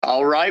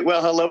All right.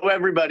 Well, hello,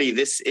 everybody.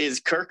 This is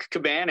Kirk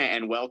Cabana,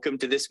 and welcome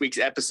to this week's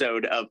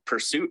episode of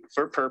Pursuit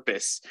for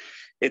Purpose.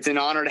 It's an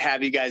honor to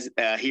have you guys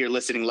here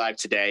listening live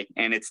today,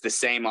 and it's the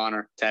same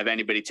honor to have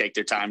anybody take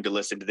their time to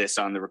listen to this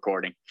on the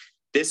recording.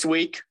 This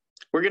week,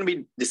 we're going to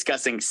be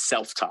discussing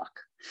self-talk.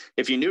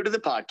 If you're new to the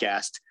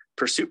podcast,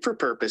 Pursuit for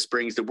Purpose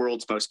brings the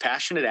world's most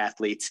passionate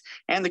athletes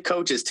and the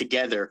coaches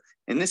together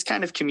in this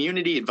kind of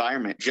community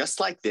environment,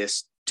 just like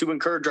this, to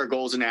encourage our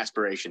goals and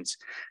aspirations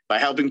by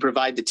helping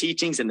provide the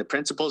teachings and the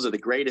principles of the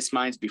greatest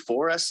minds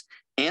before us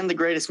and the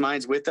greatest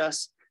minds with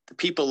us. The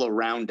people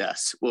around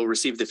us will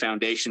receive the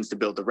foundations to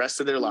build the rest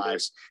of their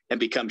lives and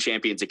become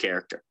champions of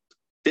character.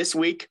 This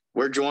week,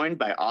 we're joined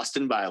by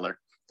Austin Byler.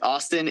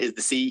 Austin is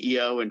the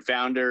CEO and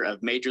founder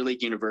of Major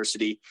League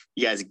University.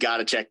 You guys got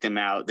to check them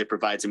out. They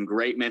provide some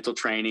great mental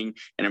training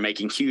and are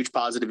making huge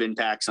positive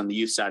impacts on the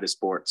youth side of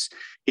sports.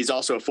 He's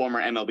also a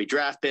former MLB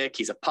draft pick.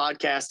 He's a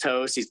podcast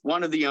host. He's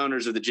one of the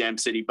owners of the Gem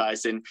City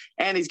Bison,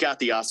 and he's got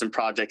the awesome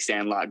Project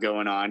Sandlot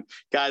going on.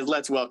 Guys,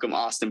 let's welcome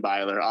Austin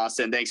Byler.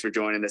 Austin, thanks for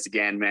joining us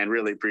again, man.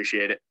 Really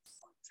appreciate it.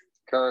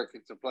 Kirk,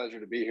 it's a pleasure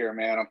to be here,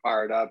 man. I'm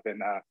fired up.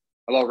 And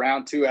hello,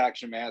 round two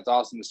action, man. It's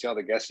awesome to see all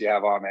the guests you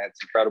have on, man.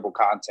 It's incredible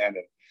content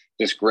and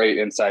just great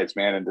insights,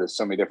 man, into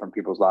so many different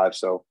people's lives.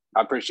 So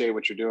I appreciate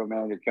what you're doing,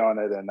 man. You're killing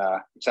it, and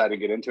excited to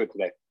get into it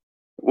today.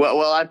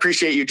 Well, I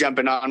appreciate you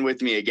jumping on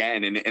with me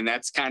again, and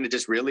that's kind of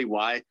just really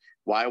why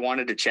I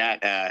wanted to chat.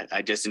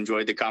 I just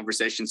enjoyed the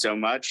conversation so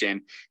much, and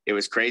it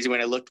was crazy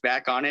when I looked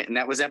back on it, and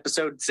that was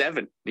episode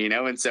 7,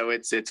 and so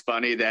it's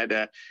funny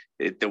that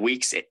the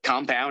weeks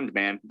compound,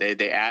 man.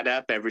 They add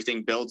up,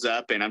 everything builds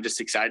up, and I'm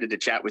just excited to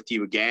chat with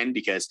you again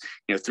because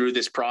through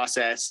this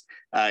process,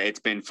 it's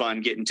been fun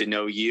getting to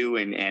know you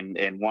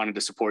and wanted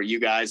to support you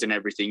guys and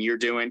everything you're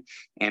doing.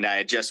 And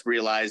I just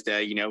realized,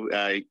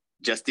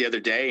 just the other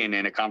day and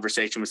in a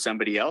conversation with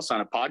somebody else on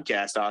a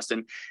podcast,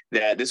 Austin,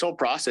 that this whole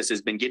process has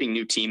been getting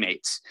new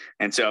teammates.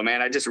 And so,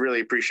 man, I just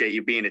really appreciate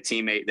you being a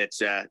teammate that's,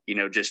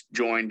 just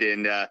joined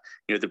in,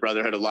 the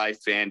Brotherhood of Life,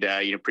 and,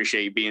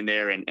 appreciate you being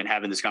there and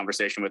having this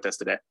conversation with us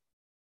today.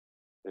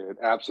 Dude,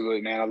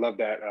 absolutely, man. I love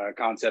that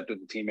concept of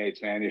the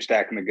teammates, man. You're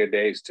stacking the good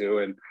days too.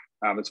 And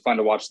it's fun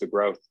to watch the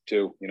growth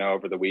too,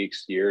 over the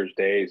weeks, years,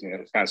 days, it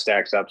kind of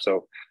stacks up.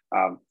 So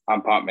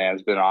I'm pumped, man.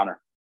 It's been an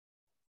honor.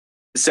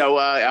 So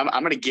I'm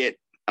gonna get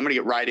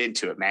right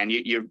into it, man.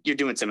 You're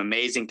doing some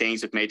amazing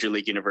things with Major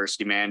League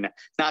University, man.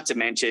 Not to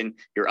mention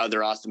your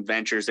other awesome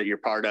ventures that you're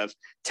part of.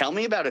 Tell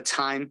me about a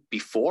time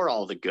before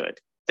all the good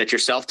that your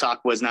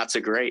self-talk was not so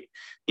great.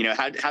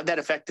 How'd that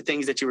affect the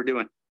things that you were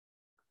doing?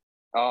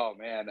 Oh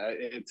man,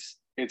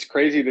 it's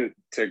crazy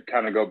to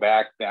kind of go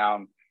back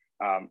down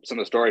some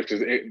of the stories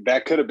because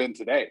that could have been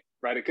today,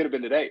 right? It could have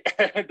been today.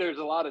 There's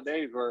a lot of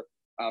days where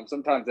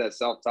sometimes that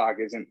self-talk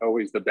isn't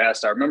always the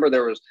best. I remember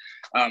there was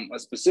a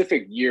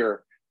specific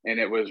year, and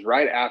it was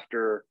right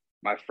after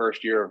my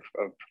first year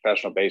of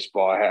professional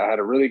baseball. I had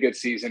a really good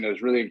season. It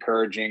was really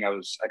encouraging. I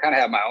kind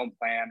of had my own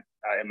plan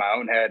in my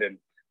own head, and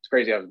it's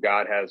crazy how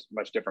God has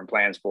much different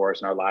plans for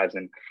us in our lives.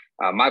 And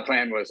my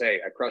plan was,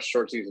 hey, I crushed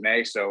short season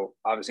A, so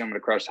obviously I'm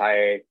going to crush high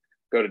A,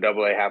 go to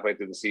double A halfway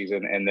through the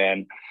season, and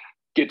then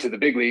get to the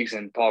big leagues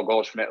and Paul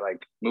Goldschmidt,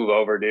 move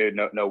over, dude,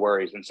 no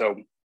worries. And so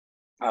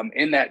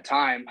in that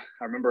time,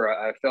 I remember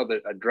I failed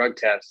a drug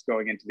test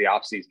going into the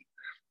off season.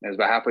 It was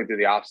about halfway through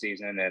the off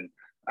season, and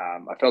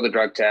I failed the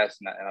drug test,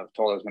 and I was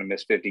told I was going to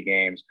miss 50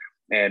 games.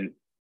 And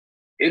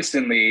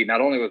instantly,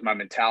 not only was my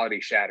mentality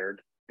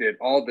shattered, that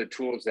all the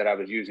tools that I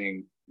was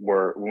using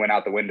went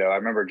out the window. I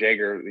remember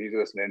Jager, he's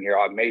listening here,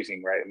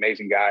 amazing, right?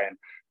 Amazing guy,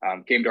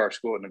 and came to our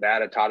school in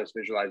Nevada, taught us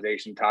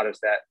visualization, taught us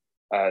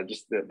that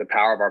just the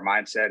power of our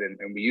mindset, and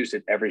we used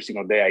it every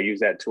single day. I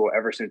used that tool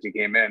ever since he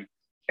came in,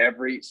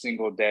 every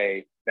single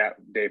day that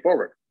day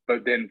forward.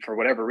 But then for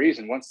whatever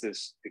reason, once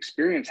this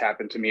experience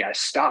happened to me, I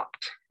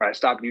stopped. I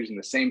stopped using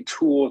the same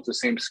tools, the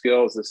same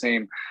skills, the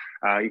same,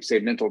 you could say,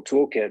 mental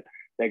toolkit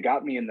that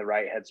got me in the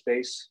right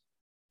headspace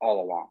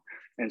all along.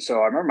 And so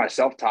I remember my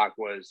self-talk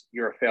was,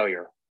 you're a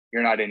failure.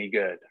 You're not any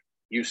good.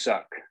 You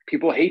suck.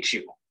 People hate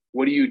you.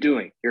 What are you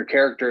doing? Your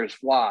character is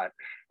flawed.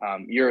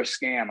 You're a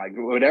scam.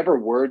 Whatever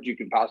word you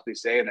can possibly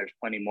say, and there's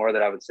plenty more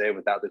that I would say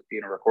without this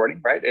being a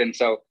recording, right? And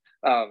so,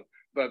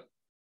 but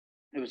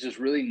it was just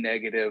really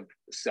negative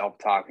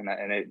self-talk,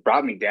 and it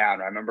brought me down.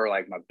 I remember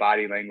my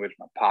body language,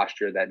 my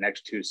posture, that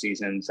next 2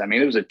 seasons. I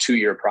mean, it was a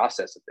 2-year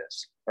process of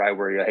this, right?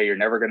 Where hey, you're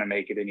never going to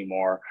make it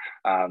anymore.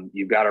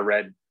 You've got a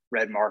red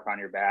mark on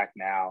your back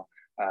now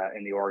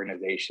in the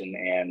organization,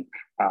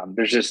 and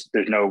there's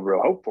no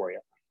real hope for you.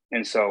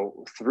 And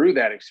so through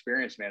that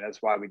experience, man,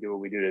 that's why we do what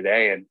we do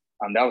today.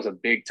 And that was a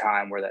big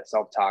time where that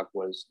self-talk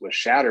was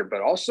shattered, but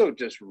also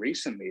just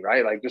recently,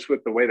 right? Just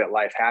with the way that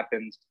life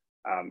happens,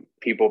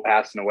 people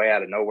passing away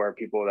out of nowhere,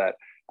 people that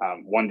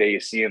one day you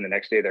see them, the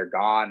next day they're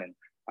gone.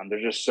 And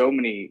there's just so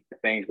many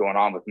things going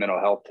on with mental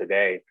health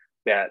today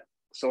that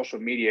social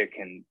media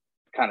can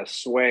kind of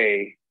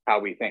sway how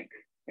we think.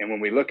 And when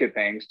we look at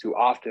things too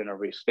often, or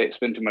we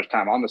spend too much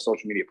time on the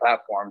social media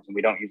platforms and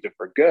we don't use it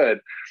for good,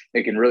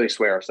 it can really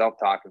sway our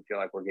self-talk and feel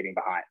like we're getting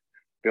behind.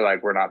 feel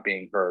like we're not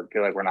being heard,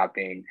 feel like we're not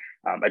being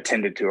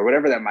attended to, or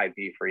whatever that might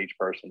be for each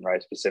person,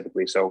 right?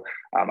 Specifically. So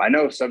I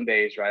know some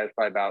days, right, it's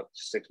probably about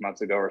 6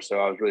 months ago or so,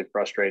 I was really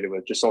frustrated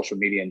with just social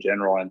media in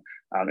general. And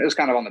it was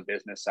kind of on the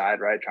business side,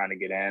 right? Trying to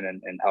get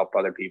in and help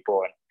other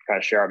people and kind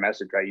of share our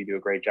message, right? You do a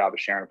great job of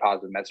sharing a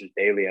positive message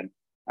daily. And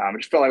I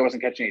just felt like I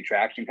wasn't catching any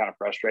traction, kind of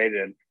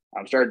frustrated. And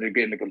started to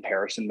get into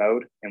comparison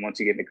mode. And once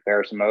you get into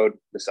comparison mode,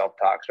 the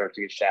self-talk starts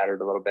to get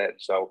shattered a little bit.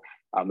 So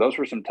those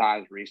were some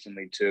times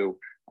recently too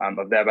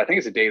of that. But I think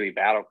it's a daily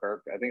battle,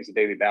 Kirk. I think it's a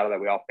daily battle that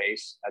we all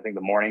face. I think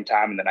the morning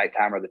time and the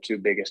nighttime are the two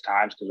biggest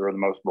times because we're the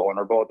most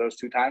vulnerable at those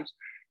two times.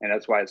 And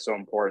that's why it's so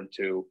important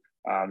to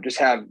just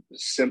have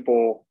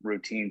simple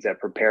routines that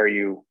prepare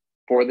you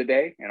for the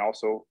day and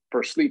also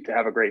for sleep to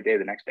have a great day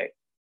the next day.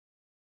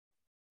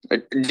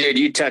 Dude,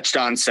 you touched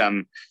on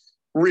some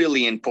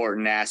really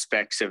important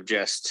aspects of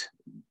just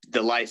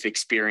the life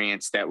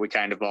experience that we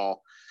kind of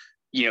all,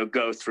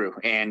 go through,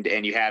 and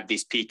you have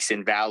these peaks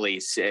and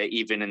valleys,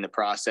 even in the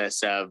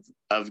process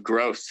of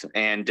growth.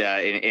 And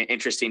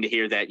interesting to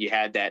hear that you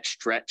had that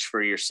stretch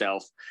for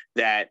yourself,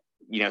 that,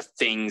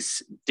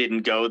 things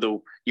didn't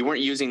go you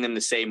weren't using them the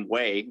same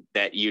way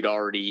that you'd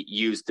already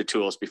used the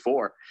tools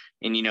before.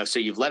 And, so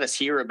you've let us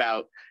hear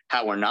about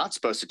how we're not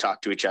supposed to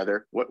talk to each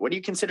other. What do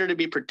you consider to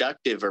be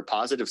productive or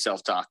positive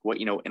self-talk?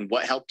 And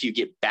what helped you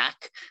get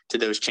back to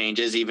those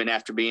changes, even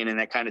after being in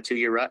that kind of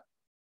 2-year rut?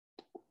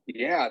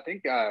 Yeah, I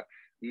think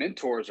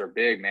mentors are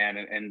big, man.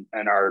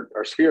 And our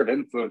sphere of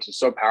influence is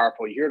so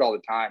powerful. You hear it all the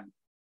time,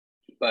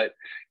 but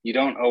you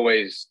don't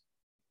always,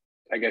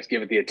 I guess,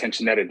 give it the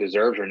attention that it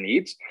deserves or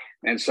needs.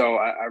 And so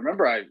I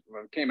remember I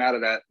came out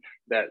of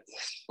that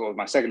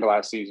my second to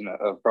last season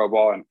of pro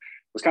ball and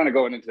was kind of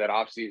going into that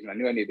off season. I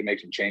knew I needed to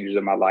make some changes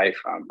in my life.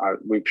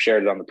 We've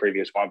shared it on the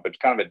previous one, but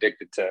kind of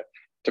addicted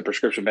to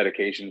prescription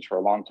medications for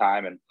a long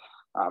time. And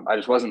I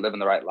just wasn't living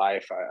the right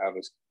life. I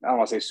don't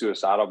want to say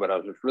suicidal, but I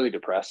was just really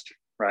depressed,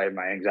 right?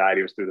 My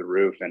anxiety was through the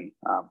roof and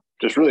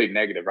just really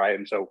negative, right?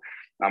 And so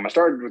I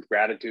started with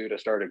gratitude. I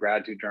started a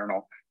gratitude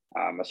journal.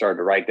 I started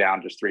to write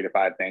down just 3 to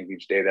 5 things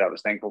each day that I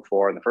was thankful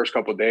for. And the first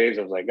couple of days,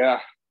 I was like,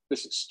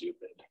 this is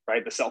stupid,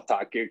 right? The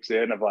self-talk kicks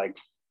in of like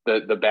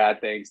the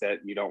bad things that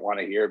you don't want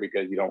to hear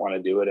because you don't want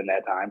to do it in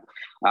that time.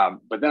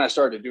 But then I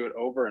started to do it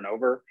over and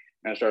over.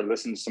 And I started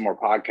listening to some more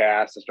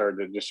podcasts. I started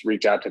to just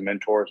reach out to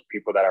mentors,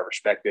 people that I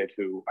respected,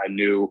 who I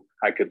knew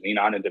I could lean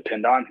on and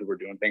depend on, who were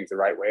doing things the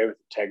right way with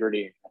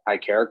integrity and high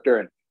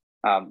character.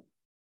 And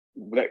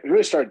that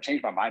really started to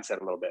change my mindset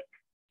a little bit.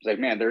 It's like,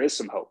 man, there is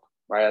some hope.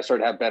 Right. I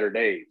started to have better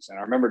days. And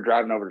I remember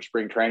driving over to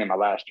spring training my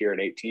last year at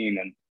 18.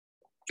 And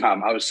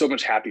I was so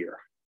much happier.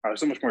 I was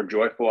so much more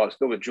joyful. I was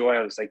filled with joy.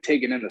 I was like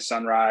taking in the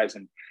sunrise.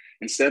 And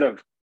instead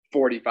of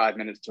 45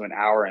 minutes to an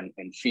hour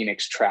in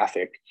Phoenix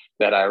traffic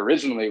that I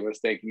originally was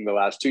thinking the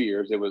last 2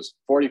 years, it was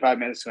 45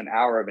 minutes to an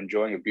hour of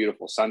enjoying a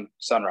beautiful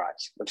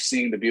sunrise, of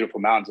seeing the beautiful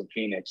mountains of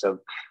Phoenix, of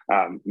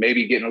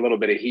maybe getting a little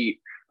bit of heat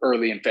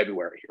early in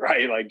February,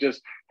 right? Like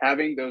just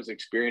having those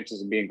experiences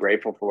and being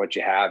grateful for what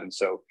you have. And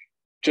so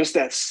just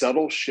that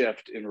subtle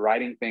shift in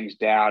writing things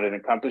down and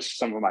encompassed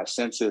some of my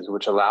senses,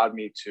 which allowed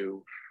me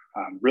to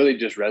really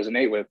just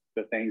resonate with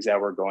the things that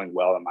were going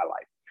well in my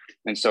life.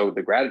 And so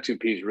the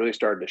gratitude piece really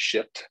started to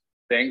shift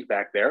things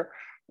back there.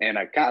 And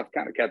I kind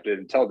of kept it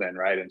until then,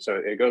 right? And so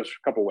it goes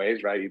a couple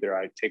ways, right? Either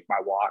I take my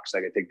walks,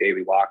 like I take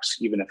daily walks,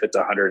 even if it's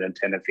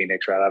 110 in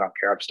Phoenix, right? I don't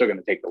care. I'm still going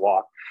to take the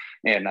walk.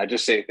 And I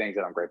just say things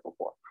that I'm grateful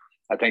for.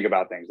 I think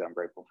about things that I'm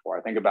grateful for.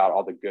 I think about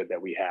all the good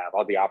that we have,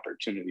 all the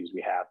opportunities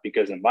we have,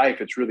 because in life,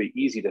 it's really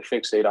easy to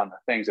fixate on the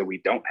things that we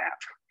don't have,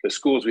 the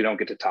schools we don't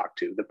get to talk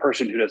to, the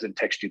person who doesn't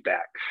text you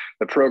back,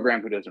 the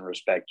program who doesn't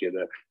respect you,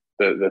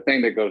 the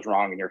thing that goes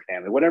wrong in your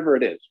family, whatever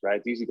it is, right?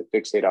 It's easy to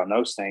fixate on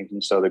those things.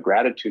 And so the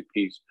gratitude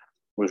piece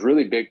was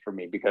really big for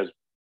me because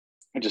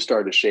it just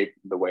started to shape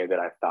the way that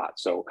I thought.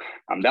 So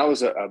that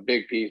was a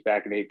big piece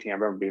back in 18. I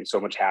remember being so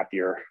much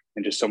happier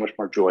and just so much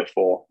more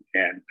joyful.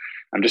 And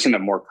I'm just in a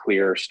more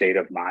clear state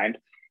of mind.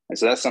 And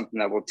so that's something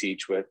that we'll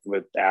teach with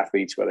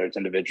athletes, whether it's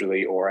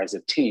individually or as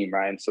a team,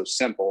 right? And so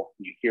simple,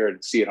 you hear it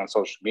and see it on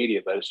social media,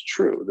 but it's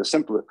true.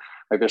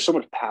 There's so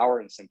much power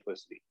in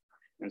simplicity.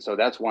 And so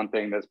that's one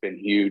thing that's been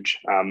huge.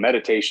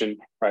 Meditation,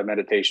 right?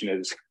 Meditation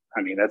is,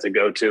 that's a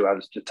go-to. I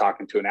was just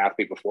talking to an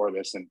athlete before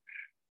this and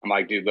I'm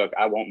like, dude, look,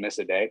 I won't miss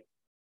a day.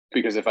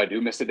 Because if I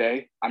do miss a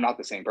day, I'm not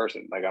the same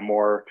person. Like I'm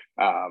more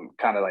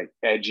kind of like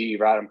edgy,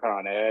 right? I'm kind of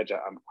on edge.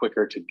 I'm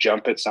quicker to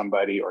jump at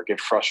somebody or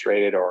get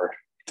frustrated or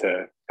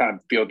to kind of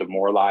feel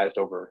demoralized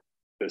over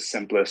the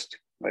simplest,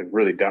 like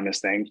really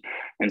dumbest things.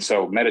 And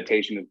so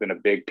meditation has been a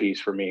big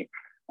piece for me.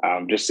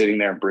 Just sitting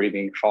there and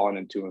breathing, falling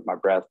in tune with my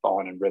breath,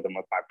 falling in rhythm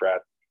with my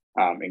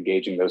breath,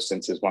 engaging those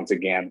senses once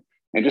again,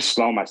 and just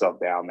slowing myself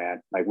down,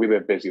 man. Like we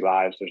live busy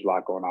lives. There's a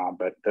lot going on,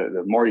 but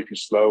the more you can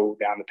slow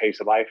down the pace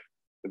of life,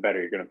 the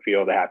better you're going to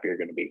feel, the happier you're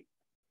going to be.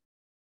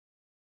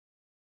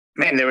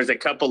 Man, there was a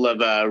couple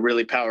of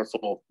really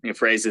powerful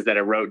phrases that I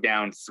wrote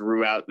down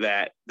throughout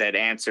that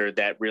answer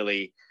that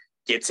really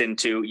gets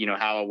into,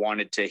 how I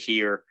wanted to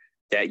hear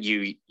that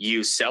you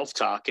use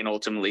self-talk and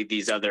ultimately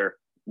these other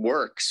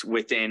works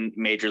within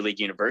Major League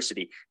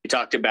University. You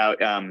talked about,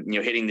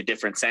 hitting the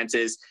different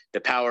senses,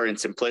 the power and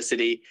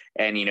simplicity,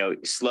 and,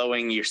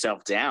 slowing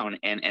yourself down.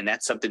 And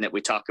that's something that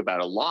we talk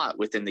about a lot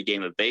within the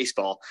game of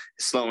baseball,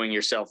 slowing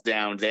yourself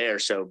down there.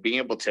 So being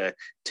able to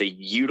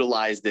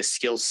utilize this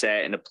skill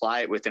set and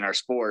apply it within our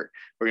sport,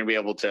 we're going to be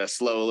able to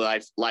slow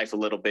life a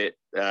little bit,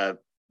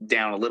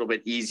 down a little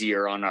bit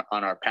easier on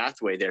our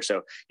pathway there.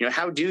 So,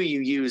 how do you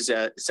use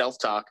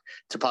self-talk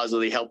to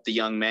positively help the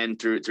young men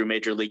through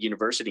Major League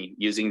University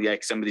using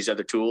some of these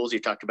other tools? You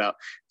talked about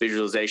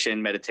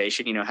visualization,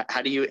 meditation,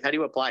 how do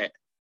you apply it?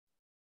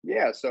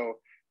 Yeah. So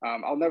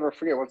I'll never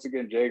forget, once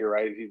again, Jager,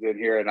 right? He's in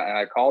here, and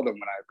I called him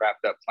when I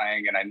wrapped up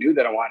playing, and I knew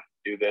that I wanted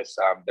to do this.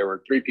 There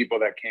were 3 people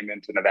that came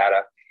into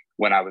Nevada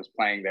when I was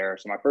playing there.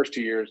 So my first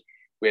 2 years,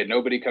 we had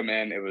nobody come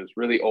in. It was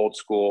really old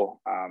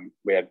school.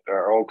 We had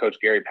our old coach,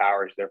 Gary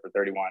Powers, there for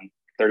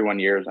 31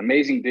 years.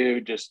 Amazing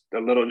dude, just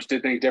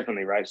did things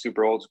differently, right?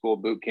 Super old school,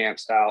 boot camp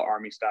style,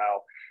 Army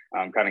style,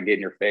 kind of get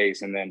in your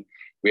face. And then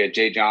we had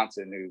Jay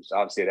Johnson, who's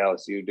obviously at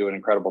LSU doing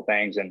incredible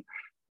things. And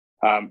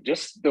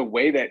just the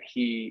way that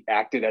he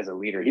acted as a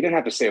leader, he didn't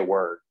have to say a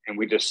word. And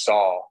we just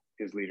saw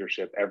his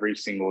leadership every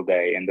single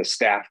day, and the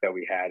staff that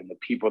we had and the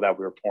people that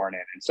we were pouring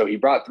in. And so he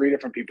brought 3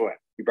 different people in.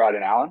 He brought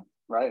in Alan,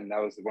 right? And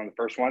that was one of the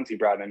first ones. He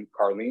brought in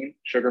Carlene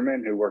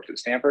Sugarman, who worked at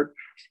Stanford.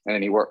 And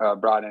then he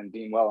brought in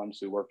Dean Wellams,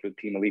 who worked with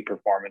Team Elite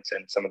Performance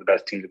and some of the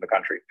best teams in the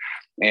country.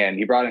 And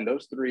he brought in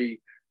those 3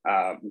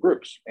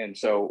 groups. And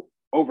so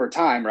over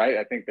time, right,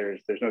 I think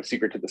there's no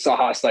secret to the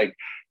sauce. Like,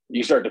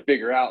 you start to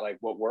figure out like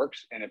what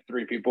works. And if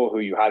 3 people who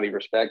you highly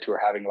respect, who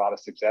are having a lot of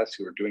success,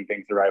 who are doing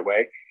things the right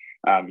way,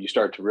 you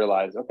start to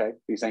realize, okay,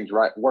 these things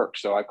work.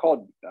 So I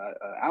called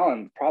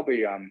Alan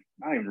probably, I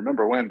don't even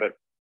remember when, but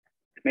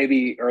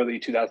maybe early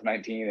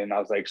 2019. And I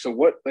was like, so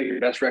what are your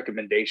best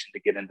recommendation to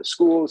get into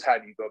schools? How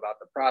do you go about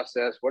the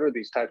process? What are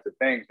these types of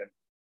things? And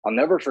I'll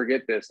never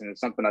forget this. And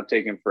it's something I've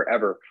taken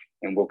forever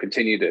and will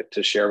continue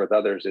to share with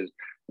others, is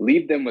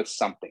leave them with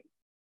something.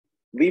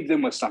 Leave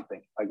them with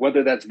something. Like,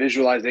 whether that's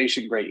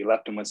visualization, great. You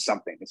left them with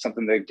something. It's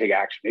something they can take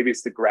action. Maybe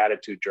it's the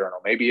gratitude journal.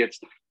 Maybe it's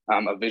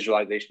a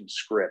visualization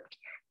script.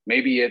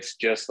 Maybe it's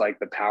just like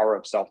the power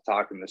of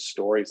self-talk and the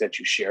stories that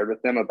you shared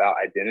with them about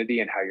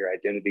identity and how your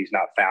identity is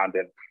not found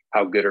in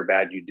how good or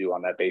bad you do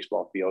on that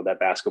baseball field, that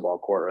basketball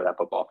court, or that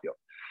football field.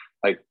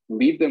 Like,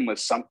 leave them with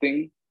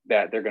something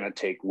that they're going to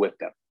take with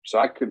them. So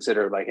I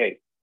consider, like, hey,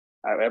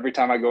 every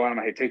time I go in, I'm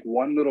like, hey, take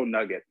one little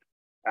nugget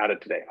out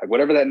of today. Like,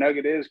 whatever that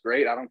nugget is,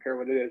 great. I don't care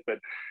what it is, but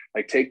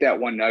like, take that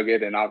one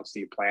nugget, and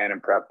obviously you plan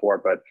and prep for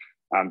it, but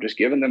just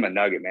giving them a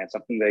nugget, man,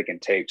 something they can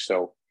take.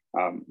 So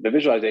the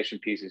visualization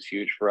piece is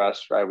huge for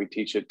us, right? We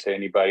teach it to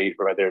anybody,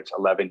 whether it's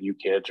 11U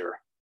kids or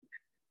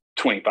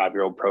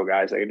 25-year-old pro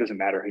guys. Like, it doesn't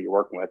matter who you're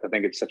working with. I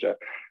think it's such a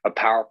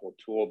powerful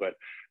tool, but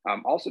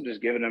also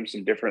just giving them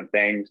some different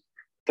things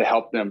to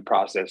help them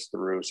process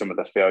through some of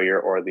the failure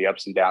or the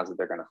ups and downs that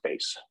they're going to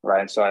face,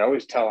 right? And so I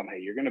always tell them, hey,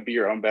 you're going to be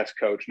your own best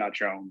coach, not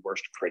your own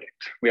worst critic.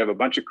 We have a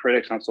bunch of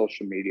critics on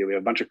social media. We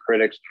have a bunch of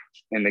critics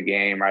in the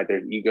game, right?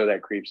 There's ego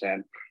that creeps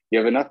in. You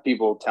have enough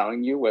people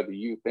telling you, whether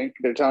you think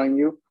they're telling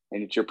you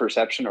and it's your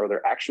perception, or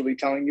they're actually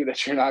telling you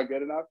that you're not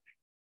good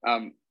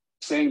enough,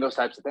 saying those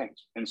types of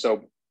things. And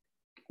so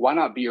why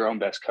not be your own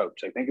best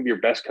coach? Like, think of your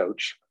best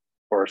coach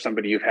or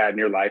somebody you've had in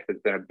your life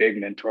that's been a big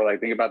mentor.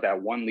 Like, think about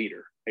that one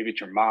leader. Maybe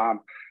it's your mom,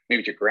 maybe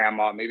it's your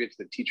grandma, maybe it's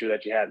the teacher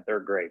that you had in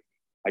 3rd grade.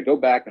 Like, go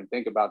back and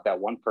think about that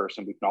one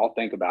person. We can all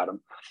think about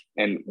them.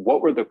 And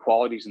what were the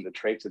qualities and the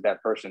traits that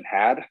that person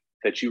had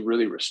that you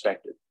really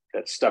respected,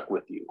 that stuck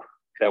with you,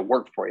 that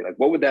worked for you? Like,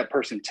 what would that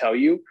person tell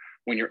you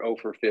when you're 0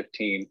 for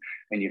 15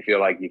 and you feel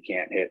like you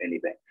can't hit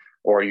anything,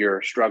 or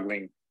you're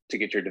struggling to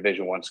get your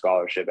Division I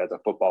scholarship as a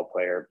football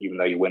player, even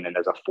though you went in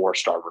as a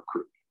 4-star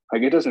recruit?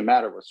 Like, it doesn't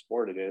matter what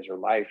sport it is or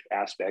life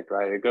aspect,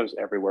 right? It goes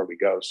everywhere we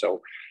go.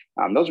 So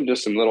those are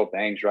just some little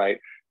things, right?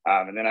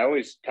 And then I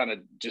always kind of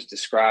just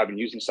describe, and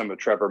using some of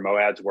Trevor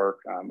Moad's work,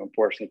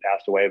 unfortunately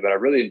passed away, but I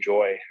really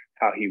enjoy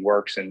how he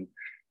works and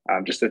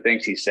just the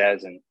things he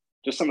says, and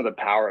just some of the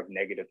power of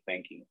negative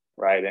thinking,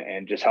 right?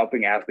 And just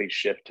helping athletes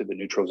shift to the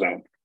neutral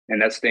zone. And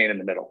that's staying in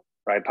the middle,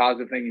 right?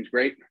 Positive thinking is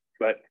great,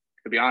 but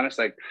to be honest,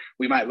 like,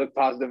 we might look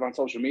positive on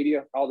social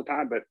media all the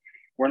time, but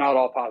we're not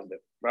all positive,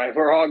 right?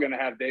 We're all going to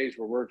have days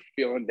where we're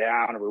feeling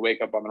down, or we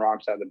wake up on the wrong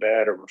side of the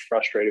bed, or we're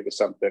frustrated with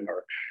something,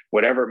 or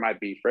whatever it might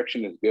be.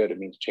 Friction is good. It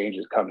means change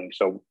is coming.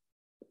 So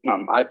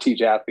I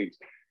teach athletes,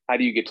 how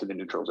do you get to the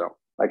neutral zone?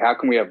 Like, how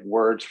can we have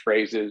words,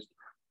 phrases,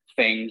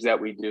 things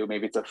that we do?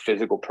 Maybe it's a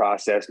physical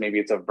process. Maybe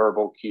it's a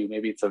verbal cue.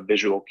 Maybe it's a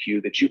visual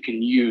cue that you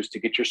can use to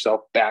get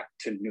yourself back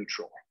to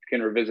neutral. Ken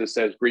Reviza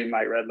says green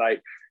light, red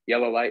light,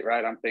 yellow light,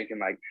 right? I'm thinking,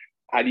 like,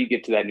 how do you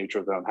get to that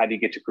neutral zone? How do you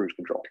get to cruise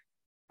control?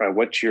 Right?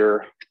 What's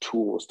your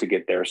tools to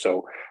get there?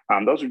 So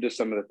those are just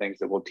some of the things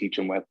that we'll teach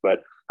them with.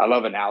 But I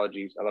love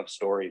analogies. I love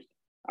stories.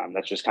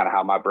 That's just kind of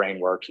how my brain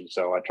works. And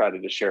so I try to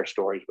just share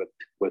stories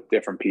with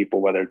different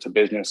people, whether it's a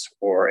business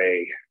or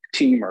a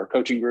team or a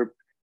coaching group,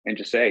 and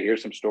just say,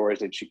 here's some stories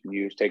that you can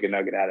use. Take a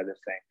nugget out of this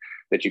thing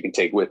that you can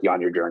take with you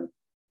on your journey.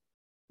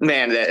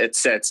 Man, that it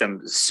said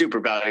some super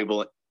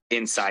valuable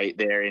insight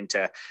there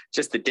into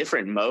just the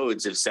different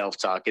modes of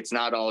self-talk. It's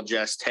not all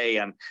just, hey,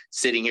 I'm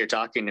sitting here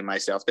talking to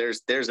myself.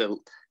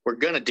 We're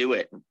going to do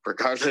it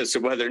regardless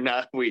of whether or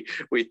not we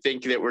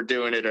think that we're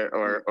doing it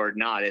or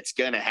not. It's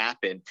going to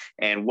happen.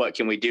 And what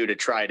can we do to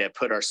try to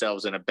put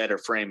ourselves in a better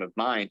frame of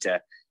mind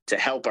to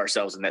help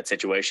ourselves in that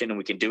situation? And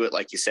we can do it,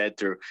 like you said,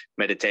 through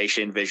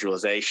meditation,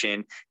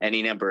 visualization,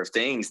 any number of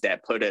things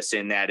that put us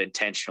in that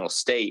intentional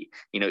state,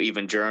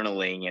 even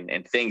journaling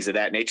and things of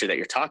that nature that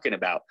you're talking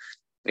about.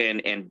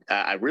 And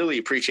I really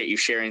appreciate you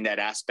sharing that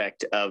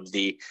aspect of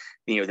the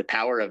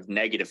power of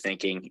negative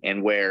thinking,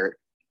 and where,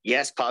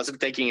 yes, positive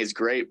thinking is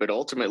great, but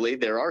ultimately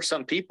there are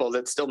some people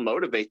that still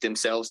motivate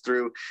themselves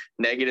through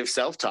negative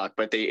self-talk,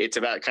 but it's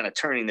about kind of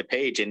turning the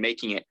page and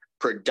making it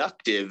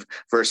productive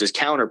versus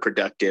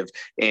counterproductive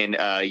in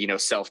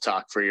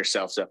self-talk for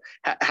yourself. So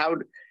how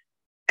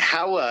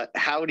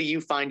do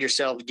you find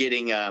yourself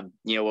getting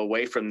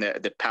away from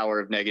the power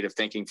of negative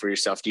thinking for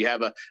yourself? Do you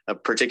have a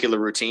particular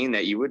routine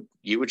that you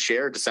would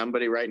share to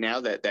somebody right now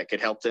that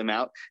could help them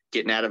out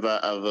getting out of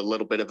a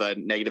little bit of a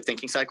negative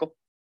thinking cycle?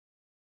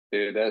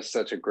 Dude, that's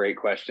such a great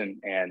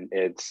question, and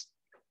it's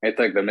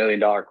like the $1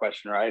 million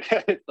question, right?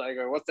 It's like,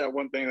 what's that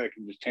one thing that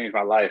can just change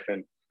my life?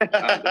 And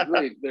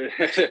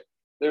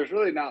there's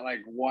really not like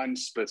one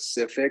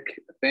specific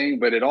thing,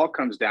 but it all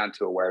comes down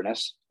to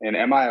awareness. And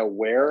am I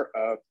aware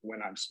of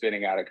when I'm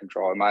spinning out of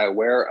control? Am I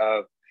aware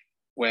of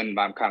when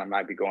I'm kind of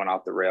might be going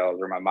off the rails,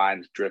 or my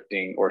mind's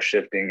drifting or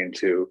shifting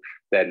into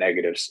that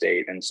negative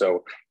state? And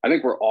so I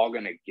think we're all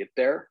going to get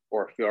there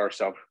or feel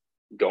ourselves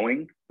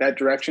going that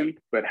direction,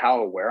 but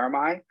how aware am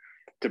I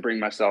to bring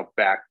myself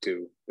back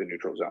to the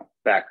neutral zone,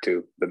 back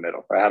to the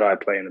middle? Right? How do I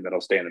play in the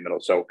middle, stay in the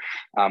middle? So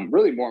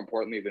really more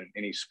importantly than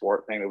any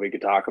sport thing that we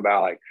could talk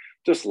about, like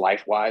just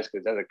life-wise,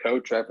 because as a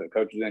coach, right, for the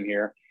coaches in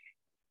here,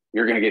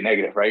 you're going to get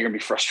negative, right? You're going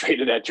to be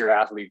frustrated at your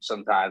athletes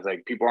sometimes.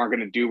 Like, people aren't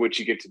going to do what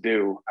you get to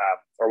do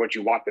or what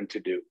you want them to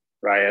do,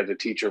 right? As a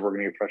teacher, we're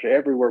going to get frustrated.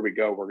 Everywhere we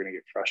go, we're going to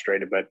get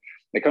frustrated. But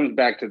it comes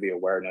back to the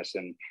awareness.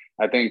 And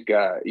I think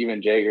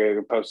even Jay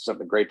posted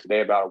something great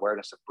today about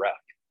awareness of breath,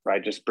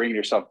 right? Just bringing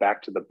yourself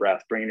back to the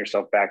breath, bringing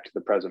yourself back to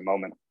the present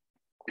moment,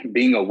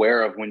 being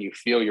aware of when you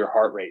feel your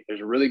heart rate.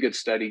 There's a really good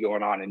study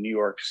going on in New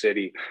York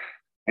City,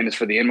 and it's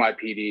for the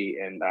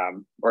NYPD and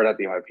or not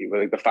the NYPD, but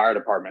like the fire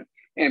department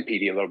and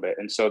PD a little bit.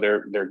 And so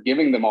they're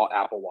giving them all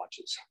Apple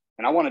Watches.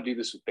 And I want to do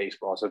this with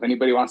baseball. So if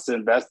anybody wants to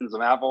invest in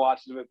some Apple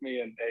Watches with me,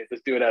 and hey,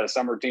 let's do it at a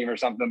summer team or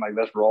something, like,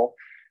 let's roll.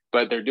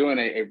 But they're doing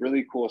a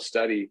really cool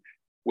study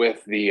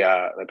with the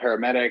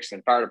paramedics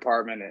and fire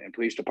department and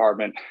police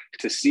department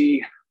to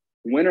see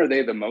when are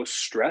they the most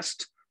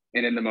stressed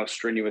and in the most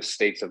strenuous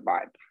states of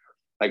mind.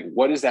 Like,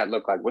 what does that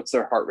look like? What's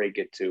their heart rate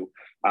get to?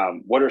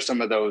 What are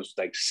some of those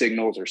like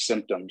signals or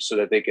symptoms so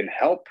that they can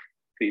help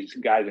these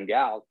guys and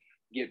gals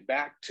get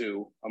back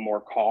to a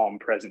more calm,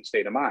 present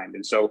state of mind?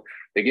 And so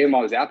they gave them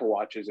all these Apple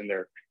Watches, and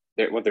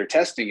what they're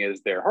testing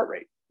is their heart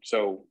rate.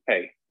 So,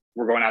 hey,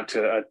 we're going out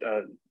to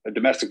a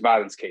domestic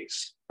violence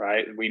case,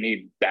 right? We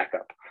need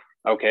backup.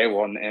 Okay,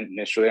 well,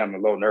 initially I'm a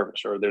little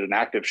nervous, or there's an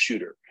active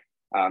shooter.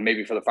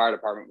 Maybe for the fire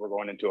department, we're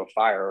going into a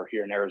fire, or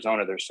here in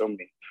Arizona, there's so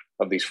many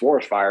of these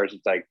forest fires.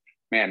 It's like,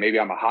 man, maybe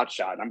I'm a hot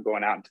shot and I'm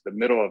going out into the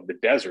middle of the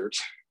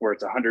deserts where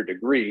it's 100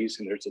 degrees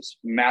and there's this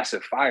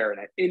massive fire.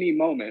 And at any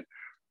moment,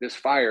 this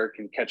fire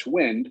can catch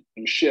wind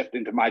and shift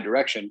into my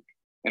direction,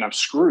 and I'm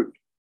screwed.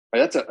 Right?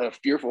 That's a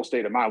fearful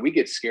state of mind. We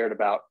get scared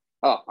about,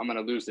 oh, I'm going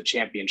to lose the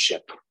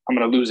championship. I'm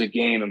going to lose a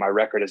game and my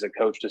record as a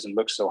coach doesn't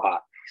look so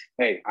hot.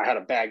 Hey, I had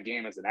a bad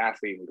game as an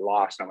athlete and we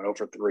lost and I went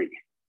 0 for 3.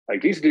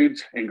 Like, these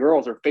dudes and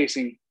girls are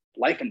facing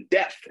life and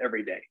death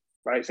every day,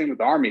 right? Same with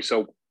the Army.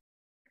 So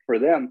for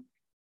them,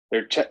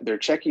 they're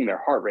checking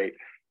their heart rate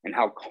and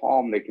how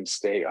calm they can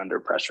stay under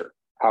pressure,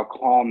 how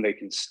calm they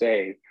can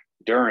stay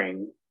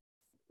during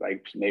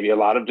like maybe a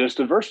lot of just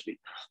adversity.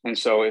 And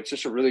so it's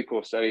just a really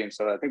cool study. And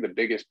so I think the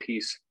biggest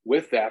piece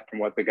with that, from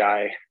what the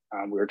guy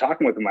we were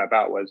talking with him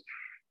about, was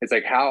it's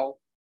like how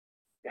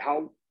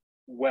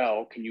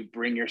well can you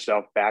bring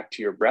yourself back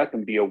to your breath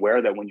and be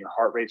aware that when your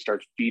heart rate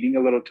starts beating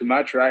a little too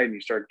much, right, and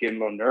you start getting a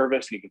little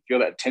nervous and you can feel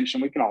that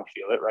tension, we can all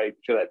feel it, right?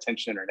 Feel that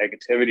tension or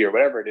negativity or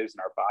whatever it is in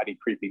our body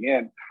creeping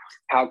in.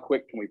 How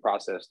quick can we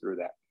process through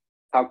that?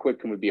 How quick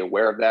can we be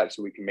aware of that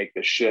so we can make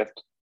the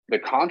shift, the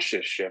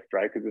conscious shift,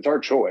 right? Because it's our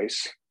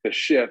choice, the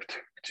shift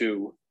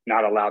to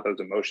not allow those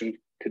emotions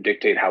to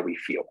dictate how we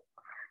feel.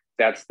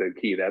 That's the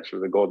key. That's where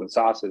the golden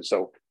sauce is.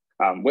 So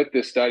with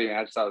this study,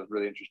 I just thought it was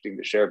really interesting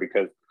to share,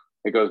 because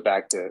it goes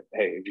back to,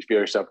 hey, if you feel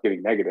yourself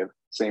getting negative,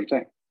 same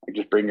thing. Like,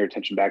 just bring your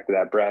attention back to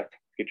that breath,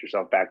 get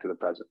yourself back to the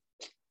present.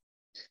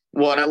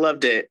 Well, and I love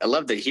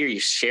to hear you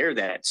share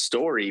that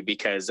story,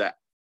 because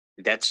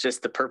that's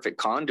just the perfect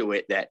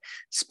conduit that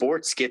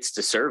sports gets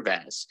to serve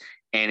as.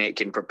 And it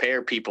can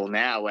prepare people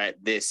now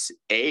at this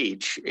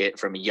age,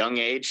 from a young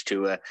age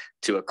to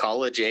a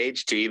college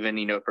age to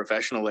even,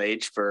 professional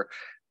age, for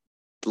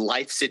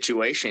life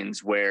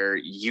situations where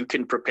you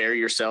can prepare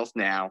yourself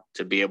now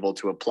to be able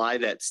to apply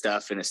that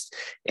stuff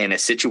in a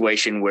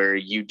situation where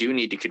you do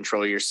need to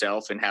control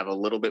yourself and have a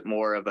little bit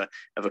more of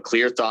a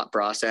clear thought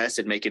process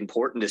and make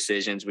important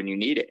decisions when you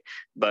need it.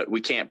 But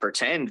we can't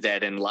pretend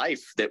that in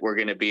life that we're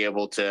going to be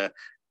able to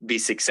be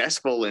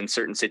successful in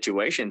certain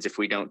situations if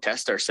we don't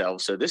test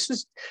ourselves. So this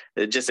is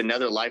just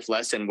another life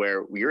lesson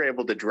where you're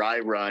able to dry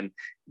run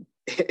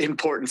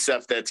important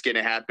stuff that's going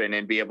to happen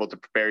and be able to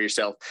prepare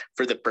yourself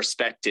for the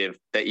perspective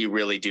that you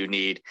really do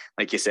need.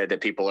 Like you said,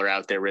 that people are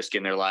out there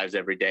risking their lives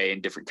every day in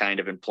different kind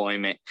of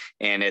employment.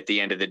 And at the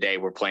end of the day,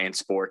 we're playing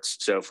sports.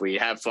 So if we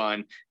have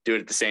fun, do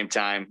it at the same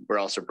time, we're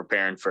also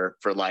preparing for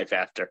life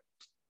after.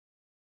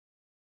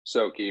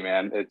 So key,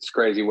 man. It's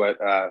crazy what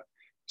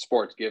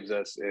sports gives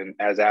us. And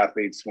as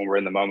athletes, when we're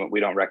in the moment, we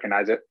don't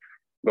recognize it.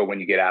 But when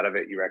you get out of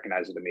it, you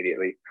recognize it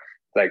immediately.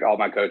 Like all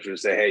my coaches would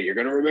say, hey, you're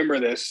going to remember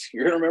this.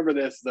 You're going to remember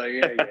this. Like,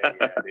 yeah,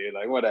 dude,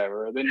 like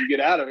whatever. And then you get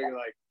out of it, you're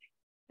like,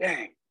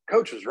 dang,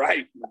 coach was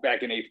right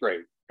back in 8th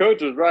grade.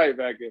 Coach was right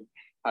back in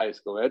high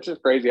school. It's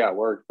just crazy how it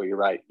works, but you're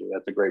right, dude.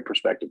 That's a great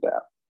perspective to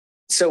have.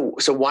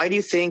 So why do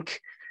you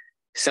think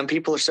some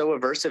people are so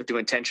aversive to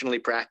intentionally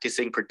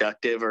practicing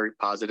productive or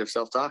positive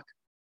self-talk?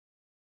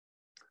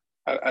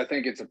 I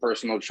think it's a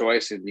personal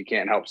choice, and you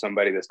can't help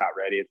somebody that's not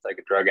ready. It's like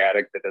a drug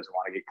addict that doesn't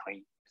want to get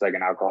clean. It's like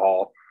an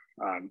alcohol.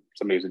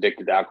 Somebody who's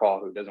addicted to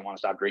alcohol who doesn't want to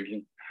stop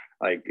drinking.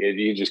 Like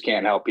you just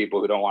can't help people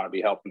who don't want to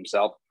be helped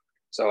themselves.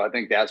 So I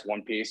think that's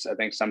one piece. I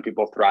think some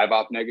people thrive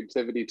off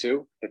negativity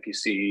too. If you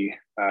see,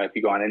 if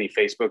you go on any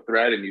Facebook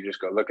thread and you just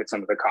go look at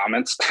some of the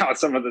comments on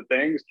some of the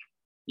things,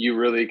 you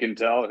really can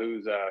tell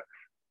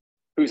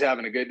who's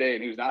having a good day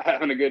and who's not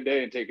having a good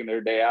day and taking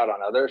their day out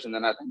on others. And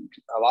then I think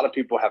a lot of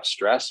people have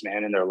stress,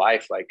 man, in their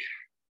life. Like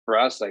for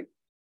us, like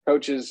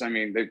coaches, I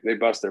mean, they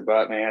bust their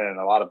butt, man. And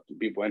a lot of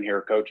people in here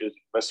are coaches,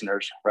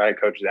 listeners, right?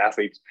 Coaches,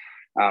 athletes.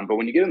 But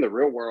when you get in the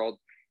real world,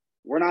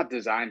 we're not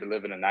designed to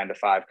live in a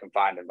 9-to-5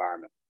 confined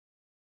environment.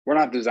 We're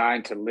not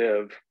designed to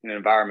live in an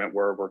environment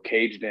where we're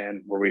caged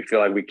in, where we feel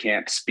like we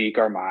can't speak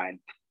our mind,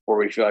 where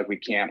we feel like we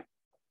can't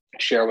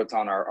share what's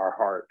on our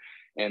heart.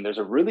 And there's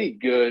a really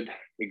good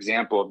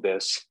example of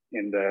this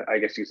in the, I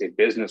guess you could say,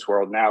 business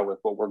world now with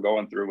what we're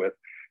going through with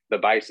the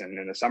Bison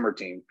and the summer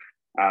team.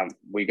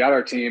 We got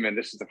our team, and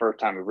this is the first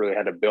time we've really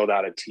had to build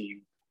out a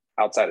team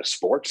outside of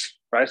sports,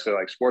 right? So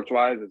like sports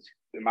wise, it's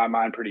in my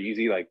mind pretty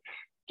easy. Like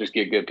just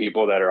get good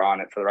people that are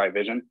on it for the right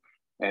vision.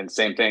 And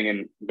same thing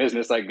in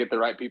business, like get the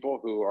right people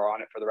who are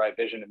on it for the right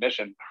vision and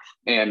mission.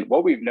 And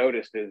what we've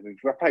noticed is we've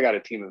probably got a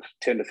team of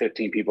 10 to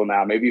 15 people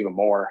now, maybe even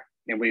more.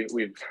 And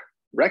we've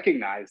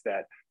recognized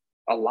that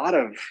a lot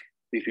of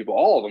these people,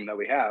 all of them that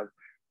we have,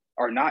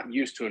 are not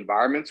used to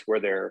environments where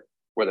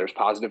there's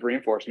positive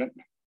reinforcement,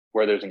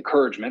 where there's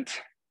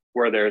encouragement,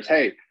 where there's,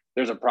 hey,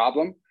 there's a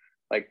problem.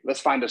 Like,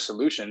 let's find a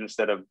solution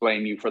instead of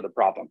blame you for the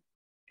problem.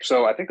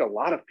 So I think a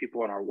lot of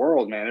people in our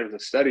world, man, there's a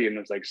study and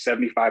there's like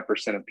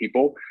 75% of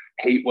people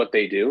hate what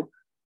they do.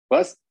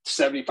 Well, that's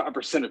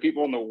 75% of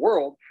people in the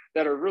world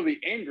that are really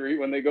angry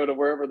when they go to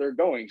wherever they're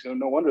going. So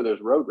no wonder there's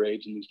road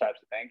rage and these types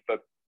of things. But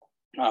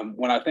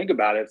when I think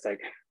about it, it's like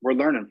we're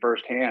learning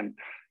firsthand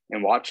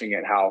and watching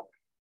it how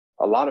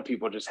a lot of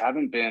people just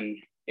haven't been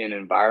in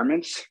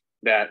environments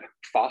that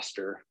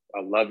foster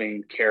a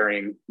loving,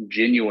 caring,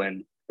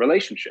 genuine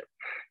relationship.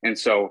 And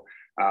so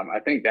I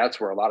think that's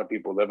where a lot of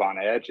people live on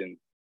edge, and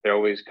they're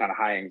always kind of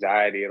high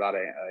anxiety, a lot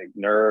of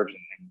nerves,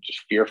 and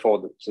just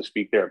fearful to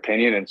speak their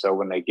opinion. And so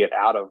when they get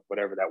out of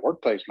whatever that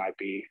workplace might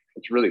be,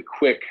 it's really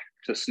quick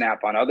to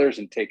snap on others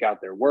and take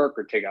out their work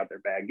or take out their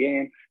bad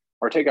game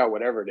or take out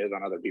whatever it is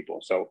on other people.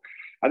 So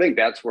I think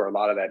that's where a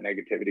lot of that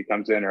negativity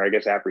comes in, or I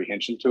guess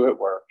apprehension to it,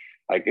 where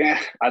like,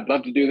 I'd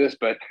love to do this,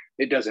 but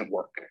it doesn't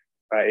work.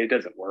 Right? It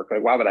doesn't work.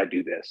 Like, why would I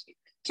do this?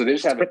 So they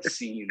just haven't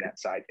seen that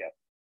side yet.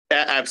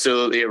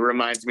 Absolutely. It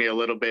reminds me a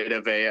little bit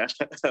of a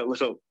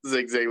little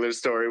Zig Ziglar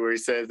story where he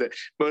says that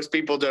most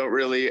people don't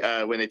really,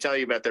 when they tell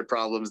you about their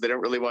problems, they don't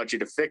really want you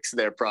to fix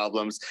their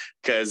problems,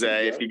 because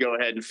if you go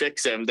ahead and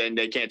fix them, then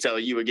they can't tell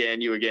you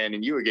again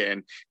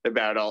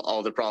about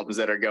all the problems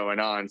that are going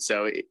on.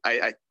 So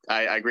I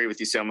agree with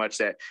you so much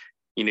that,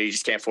 you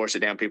just can't force it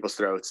down people's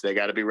throats. They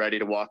got to be ready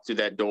to walk through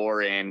that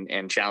door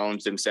and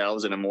challenge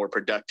themselves in a more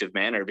productive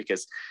manner,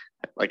 because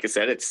like I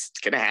said, it's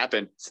going to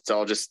happen. It's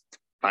all just,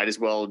 might as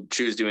well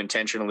choose to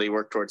intentionally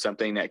work towards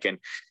something that can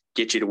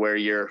get you to where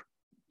you're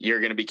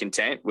going to be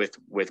content with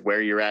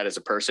where you're at as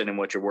a person and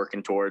what you're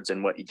working towards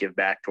and what you give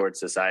back towards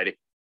society.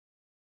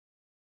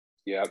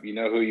 Yeah. You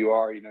know who you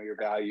are, you know your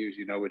values,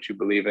 you know what you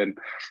believe in,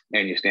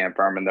 and you stand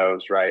firm in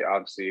those, right?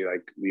 Obviously,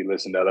 like, we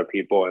listen to other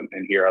people and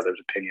hear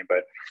others' opinion,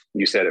 but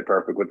you said it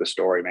perfect with the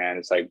story, man.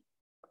 It's like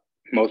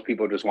most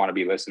people just want to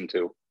be listened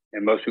to.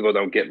 And most people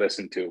don't get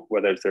listened to,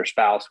 whether it's their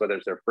spouse, whether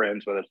it's their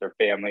friends, whether it's their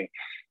family.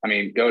 I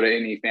mean, go to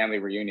any family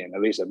reunion, at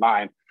least at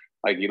mine.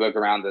 Like, you look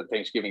around the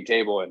Thanksgiving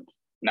table and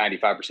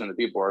 95% of the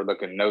people are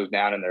looking nose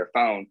down in their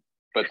phone,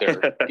 but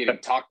they're getting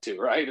talked to,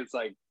 right? It's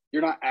like,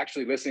 you're not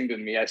actually listening to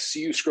me. I see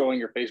you scrolling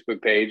your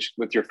Facebook page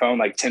with your phone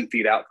like 10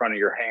 feet out front of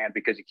your hand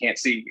because you can't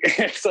see.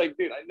 It's like,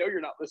 dude, I know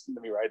you're not listening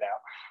to me right now,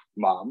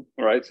 mom.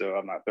 Right. So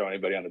I'm not throwing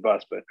anybody on the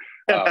bus, but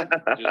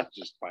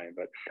just playing.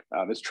 But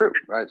it's true,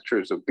 right? It's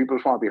true. So people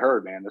just want to be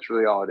heard, man. That's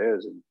really all it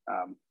is.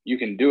 And you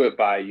can do it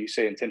by, you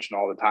say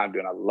intentional all the time,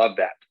 dude. I love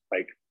that.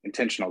 Like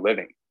intentional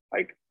living.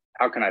 Like,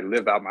 how can I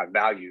live out my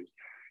values?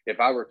 If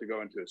I were to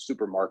go into a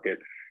supermarket,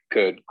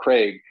 could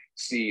Craig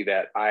see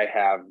that I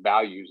have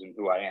values in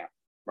who I am?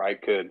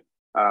 Right? Could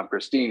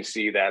Christine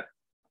see that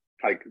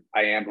like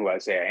I am who I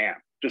say I am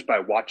just by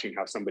watching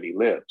how somebody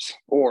lives?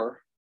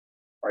 Or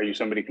are you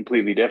somebody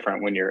completely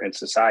different when you're in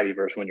society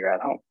versus when you're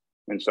at home?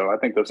 And so I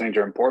think those things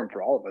are important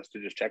for all of us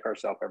to just check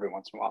ourselves every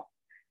once in a while.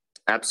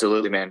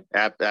 Absolutely, man.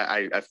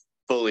 I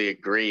fully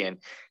agree. And,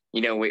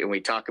 when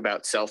we talk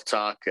about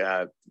self-talk,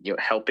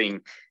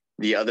 helping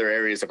the other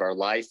areas of our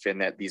life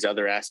and that these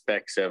other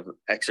aspects of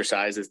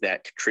exercises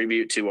that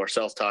contribute to our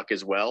self-talk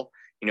as well,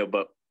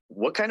 but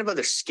what kind of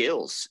other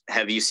skills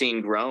have you seen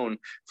grown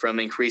from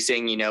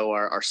increasing,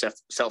 our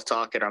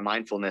self-talk and our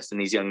mindfulness in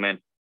these young men?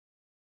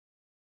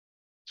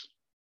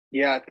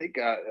 Yeah, I think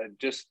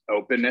just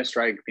openness,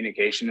 right?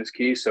 Communication is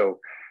key. So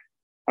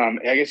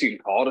I guess you can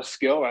call it a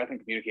skill. I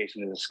think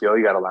communication is a skill.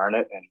 You got to learn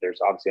it. And there's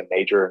obviously a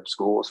major in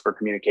schools for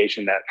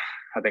communication that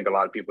I think a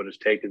lot of people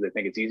just take because they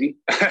think it's easy,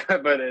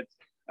 but it's,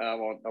 I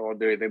won't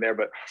do anything there.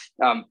 But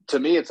to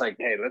me, it's like,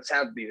 hey, let's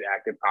have these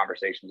active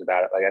conversations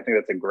about it. Like, I think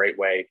that's a great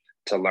way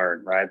to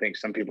learn, right? I think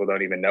some people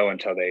don't even know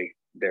until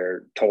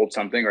they're told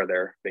something or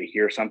they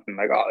hear something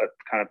like, oh, that's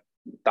kind of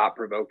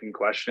thought-provoking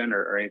question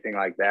or anything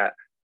like that.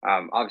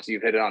 Obviously,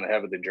 you've hit it on the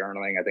head with the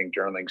journaling. I think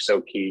journaling is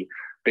so key.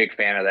 Big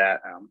fan of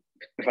that.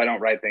 If I don't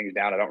write things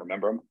down, I don't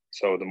remember them.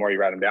 So the more you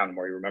write them down, the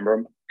more you remember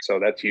them. So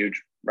that's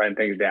huge, writing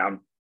things down.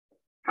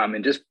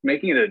 And just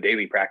making it a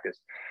daily practice.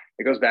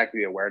 It goes back to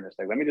the awareness.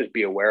 Like, let me just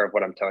be aware of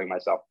what I'm telling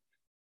myself,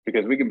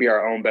 because we can be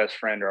our own best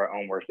friend or our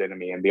own worst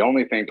enemy. And the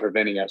only thing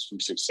preventing us from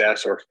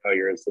success or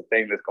failure is the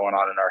thing that's going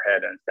on in our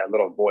head. And it's that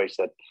little voice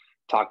that's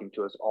talking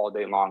to us all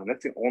day long. And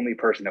that's the only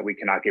person that we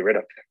cannot get rid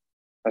of.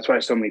 That's why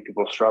so many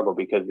people struggle,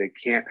 because they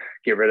can't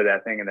get rid of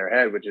that thing in their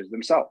head, which is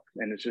themselves.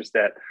 And it's just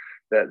that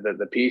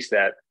the piece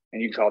that,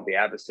 and you can call it the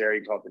adversary,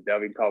 you can call it the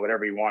devil, you can call it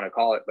whatever you want to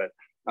call it. But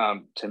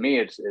to me,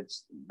 it's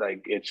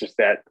just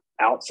that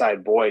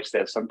outside voice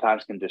that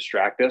sometimes can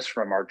distract us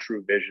from our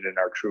true vision and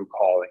our true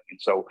calling. And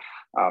so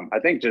I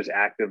think just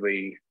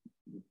actively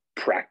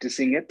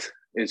practicing it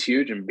is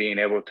huge, and being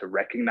able to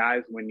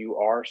recognize when you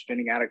are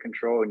spinning out of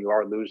control and you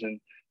are losing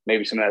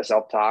maybe some of that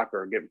self-talk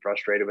or getting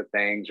frustrated with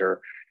things,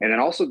 and then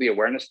also the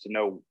awareness to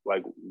know,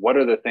 like, what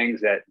are the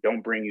things that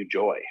don't bring you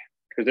joy?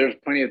 Because there's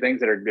plenty of things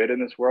that are good in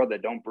this world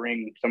that don't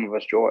bring some of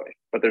us joy,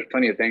 but there's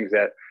plenty of things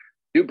that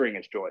do bring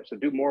us joy. So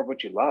do more of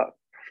what you love.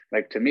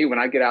 Like, to me, when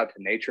I get out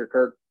to nature,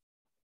 Kirk,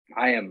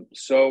 I am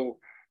so,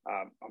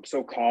 I'm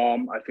so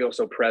calm. I feel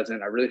so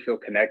present. I really feel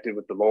connected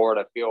with the Lord.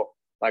 I feel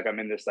like I'm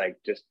in this, like,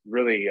 just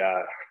really,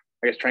 I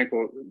guess,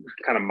 tranquil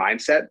kind of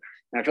mindset.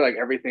 And I feel like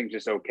everything's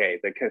just okay.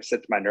 That kind of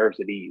sets my nerves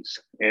at ease.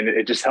 And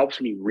it just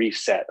helps me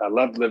reset. I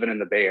love living in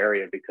the Bay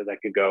Area because I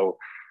could go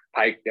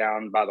hike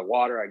down by the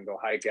water. I can go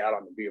hike out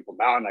on the beautiful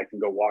mountain. I can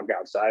go walk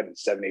outside in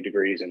 70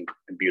 degrees and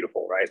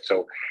beautiful, right?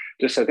 So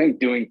just, I think,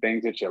 doing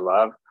things that you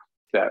love,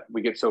 that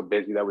we get so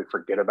busy that we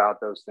forget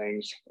about those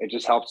things. It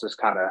just helps us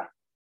kind of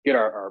get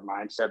our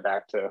mindset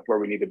back to where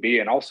we need to be.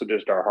 And also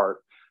just our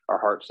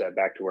heart set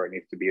back to where it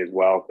needs to be as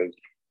well. Because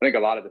I think a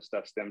lot of this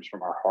stuff stems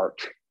from our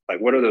heart. Like,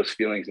 what are those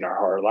feelings in our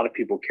heart? A lot of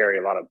people carry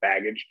a lot of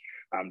baggage.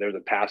 There's a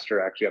pastor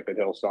actually up at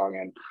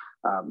Hillsong and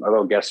a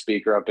little guest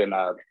speaker up in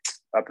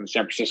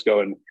San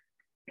Francisco. And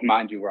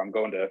mind you, where I'm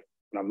going to,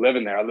 when I'm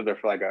living there, I lived there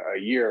for like a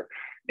year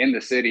in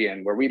the city,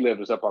 and where we live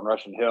is up on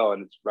Russian Hill,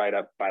 and it's right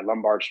up by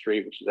Lombard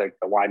Street, which is like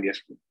the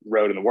windiest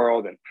road in the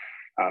world. And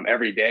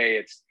every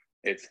day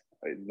it's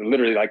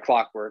literally like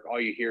clockwork. All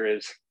you hear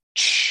is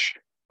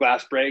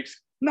glass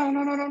breaks.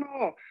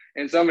 No.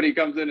 And somebody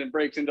comes in and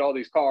breaks into all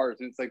these cars.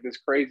 And it's like this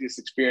craziest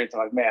experience. I'm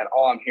like, man,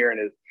 all I'm hearing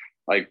is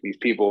like these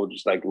people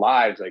just like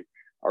lives like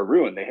are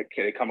ruined.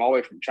 They come all the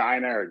way from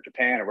China or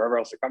Japan or wherever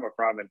else they're coming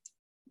from. And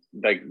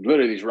like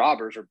literally these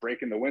robbers are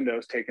breaking the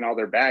windows, taking all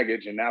their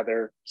baggage. And now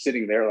they're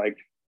sitting there like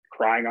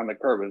crying on the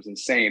curb. It was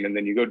insane. And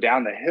then you go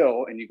down the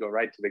hill and you go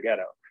right to the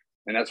ghetto.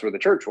 And that's where the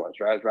church was,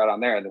 right? It's right on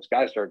there. And this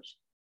guy starts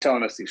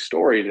telling us these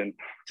stories, and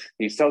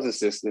he tells us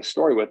this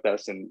story with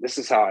us. And this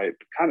is how I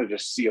kind of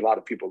just see a lot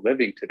of people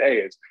living today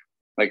is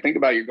like, think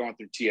about, you're going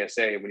through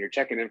TSA, when you're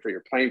checking in for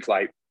your plane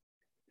flight,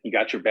 you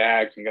got your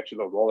bags, you got your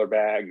little roller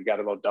bag, you got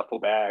a little duffel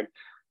bag,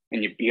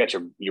 and you got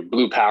your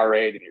blue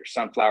Powerade and your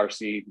sunflower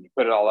seed, and you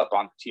put it all up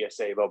on the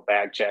TSA little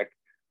bag check,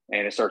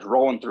 and it starts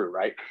rolling through,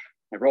 right?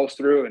 It rolls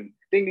through and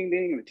ding, ding,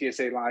 ding, and the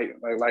TSA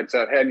lights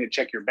up, hey, and you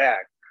check your bag.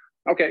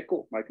 Okay,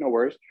 cool. Like, no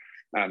worries.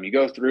 You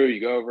go through, you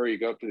go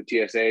up to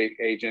the TSA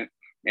agent,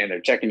 and they're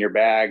checking your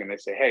bag, and they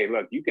say, hey,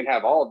 look, you can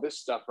have all of this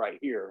stuff right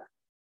here,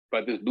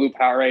 but this blue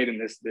Powerade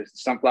and this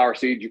sunflower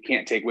seed, you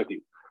can't take with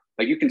you.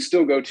 Like, you can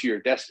still go to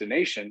your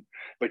destination,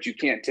 but you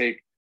can't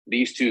take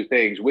these two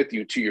things with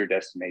you to your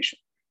destination.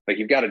 like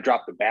you've got to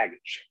drop the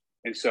baggage.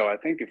 And so I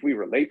think if we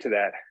relate to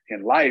that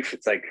in life,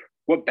 it's like,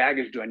 what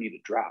baggage do I need to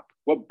drop?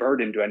 What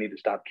burden do I need to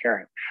stop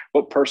carrying?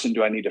 What person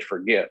do I need to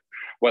forgive,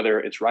 whether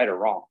it's right or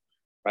wrong,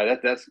 right?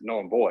 That's null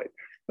and void.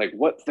 Like,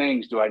 what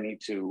things do I need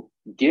to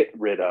get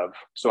rid of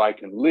so I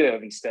can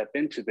live and step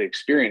into the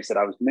experience that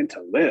I was meant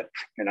to live?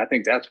 And I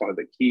think that's one of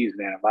the keys,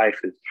 man, in life,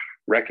 is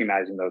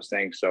recognizing those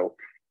things. So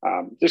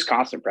just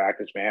constant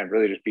practice, man,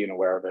 really just being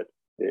aware of it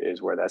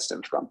is where that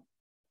stems from.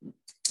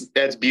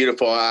 That's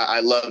beautiful. I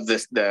love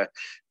this, the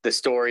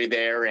story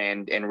there,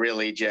 and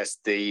really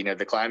just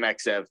the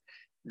climax of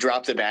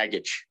drop the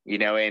baggage,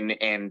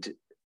 and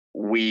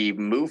we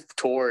move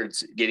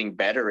towards getting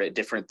better at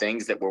different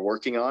things that we're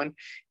working on.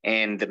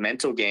 And the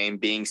mental game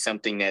being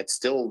something that's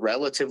still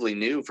relatively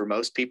new for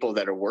most people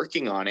that are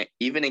working on it,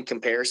 even in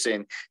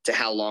comparison to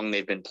how long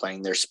they've been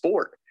playing their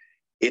sport.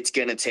 It's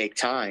going to take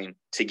time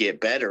to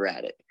get better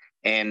at it.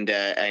 And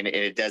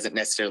it doesn't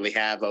necessarily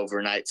have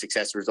overnight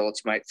success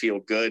results. You might feel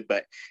good,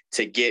 but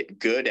to get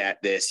good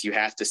at this, you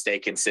have to stay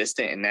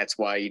consistent. And that's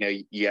why,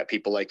 you got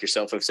people like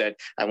yourself who've said,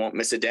 I won't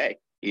miss a day,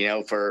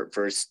 for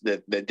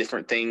the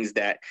different things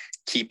that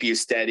keep you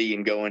steady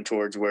and going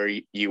towards where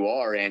you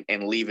are,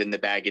 and leaving the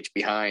baggage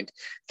behind.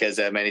 Because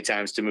many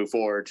times to move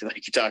forward,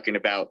 like you're talking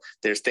about,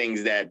 there's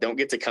things that don't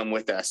get to come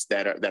with us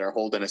that are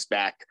holding us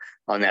back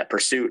on that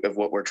pursuit of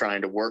what we're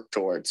trying to work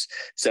towards.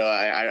 So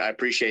I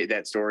appreciate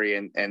that story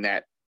and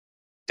that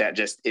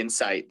just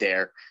insight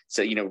there.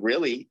 So,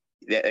 really,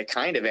 that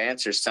kind of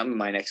answers some of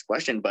my next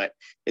question, but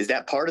is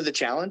that part of the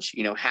challenge?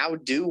 How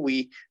do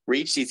we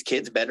reach these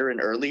kids better and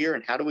earlier,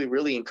 and how do we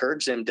really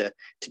encourage them to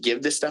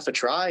give this stuff a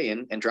try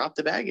and drop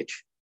the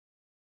baggage?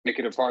 Make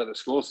it a part of the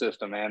school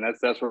system, man.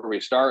 That's where we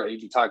start. You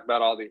can talk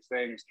about all these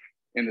things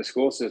in the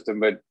school system,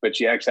 but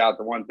you X out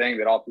the one thing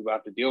that all people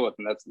have to deal with,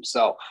 and that's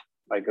themselves.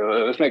 Like,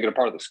 let's make it a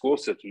part of the school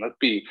system. Let's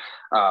be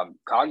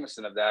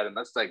cognizant of that, and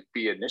let's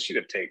be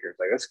initiative takers.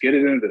 Like, let's get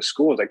it into the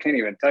schools. I can't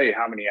even tell you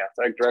how many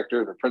athletic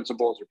directors or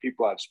principals or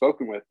people I've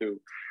spoken with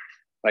who,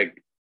 like,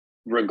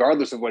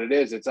 regardless of what it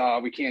is, it's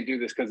we can't do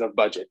this because of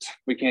budget.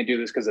 We can't do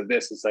this because of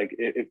this. It's like,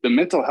 if the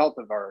mental health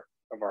of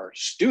our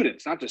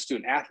students, not just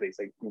student athletes,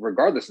 like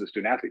regardless of the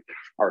student athletes,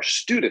 our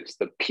students,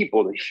 the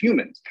people, the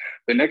humans,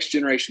 the next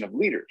generation of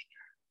leaders,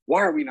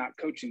 why are we not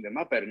coaching them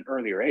up at an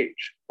earlier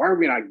age? Why are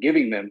we not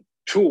giving them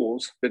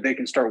tools that they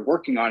can start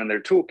working on in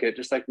their toolkit,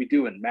 just like we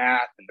do in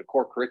math and the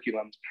core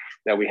curriculums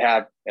that we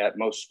have at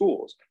most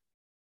schools?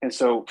 And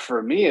so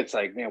for me, it's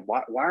like, man,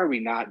 why are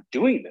we not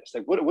doing this?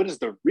 Like, what is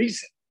the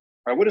reason?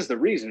 Right? What is the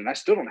reason? And I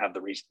still don't have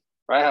the reason.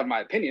 Right? I have my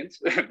opinions,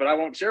 but I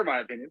won't share my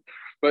opinions.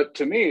 But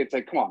to me, it's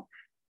like, come on,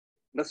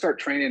 let's start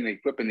training and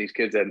equipping these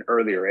kids at an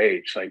earlier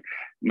age. Like,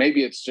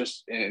 maybe it's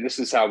just, and this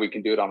is how we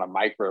can do it on a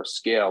micro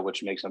scale,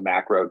 which makes a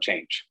macro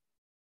change.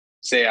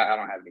 Say I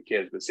don't have any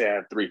kids, but say I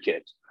have 3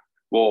 kids.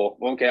 Well,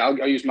 okay,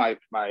 I'll use my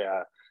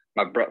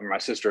brother, my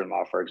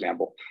sister-in-law, for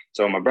example.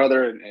 So my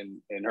brother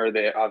and her,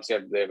 they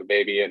obviously have a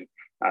baby, and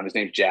his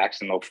name's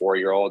Jackson, little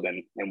 4-year-old.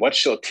 And what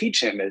she'll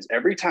teach him is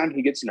every time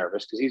he gets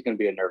nervous, because he's going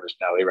to be a nervous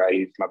Nelly,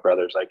 right? My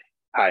brother's like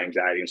high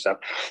anxiety and stuff.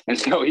 And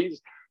so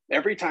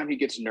every time he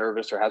gets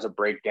nervous or has a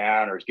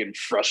breakdown or is getting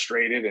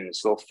frustrated and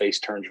his little face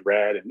turns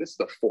red, and this is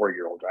the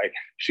 4-year-old, right?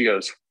 She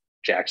goes,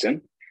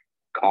 Jackson,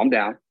 calm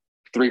down,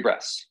 3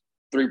 breaths,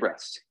 3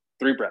 breaths.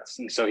 3 breaths.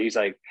 And so he's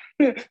like,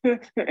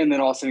 and then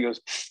all of a sudden he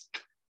goes,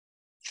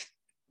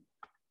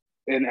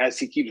 and as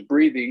he keeps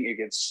breathing, it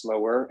gets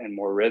slower and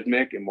more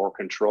rhythmic and more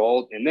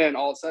controlled. And then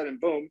all of a sudden,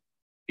 boom,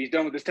 he's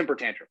done with his temper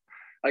tantrum.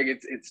 Like,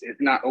 it's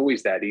not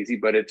always that easy,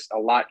 but it's a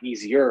lot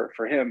easier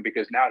for him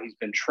because now he's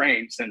been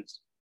trained since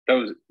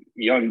those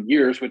young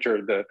years, which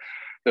are the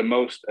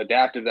most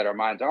adaptive that our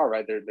minds are,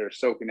 right? They're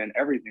soaking in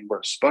everything. We're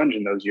a sponge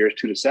in those years,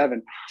 2 to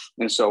 7.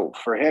 And so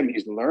for him,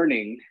 he's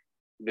learning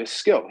this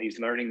skill. He's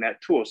learning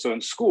that tool. So in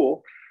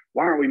school,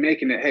 why aren't we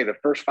making it, hey, the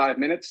first 5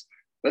 minutes,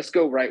 let's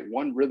go write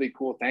one really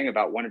cool thing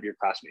about one of your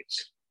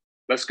classmates.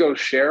 Let's go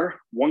share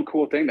one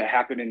cool thing that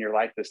happened in your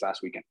life this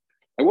last weekend.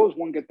 Like, what was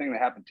one good thing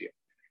that happened to you?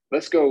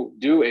 Let's go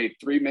do a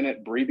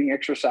 3-minute breathing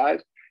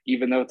exercise,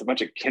 even though it's a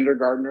bunch of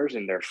kindergartners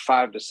and they're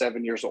 5 to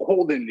 7 years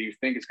old, and you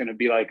think it's going to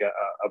be like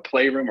a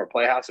playroom or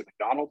playhouse at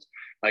McDonald's.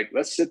 Like,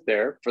 let's sit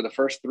there for the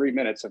first 3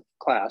 minutes of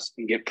class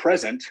and get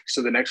present,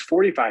 so the next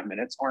 45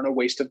 minutes aren't a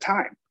waste of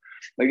time.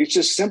 Like, it's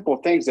just simple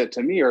things that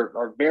to me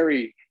are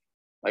very,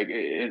 like,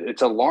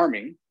 it's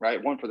alarming,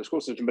 right? One, for the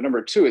school system, but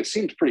number 2, it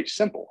seems pretty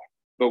simple,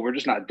 but we're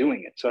just not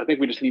doing it. So I think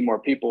we just need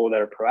more people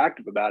that are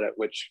proactive about it,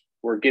 which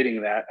we're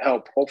getting that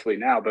help hopefully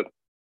now, but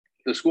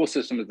the school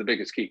system is the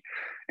biggest key.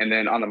 And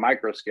then on the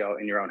micro scale,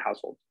 in your own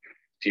household,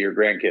 to your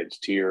grandkids,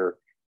 to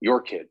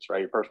your kids, right?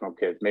 Your personal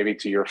kids, maybe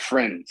to your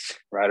friends,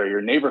 right? Or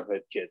your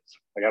neighborhood kids.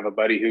 Like, I have a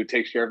buddy who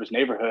takes care of his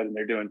neighborhood, and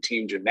they're doing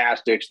team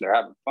gymnastics and they're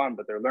having fun,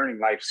 but they're learning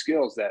life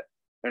skills that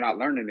they're not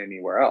learning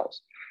anywhere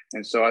else.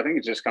 And so I think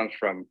it just comes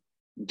from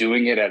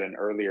doing it at an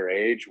earlier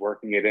age,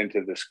 working it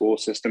into the school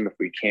system if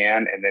we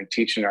can, and then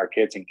teaching our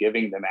kids and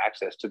giving them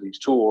access to these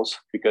tools,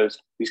 because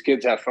these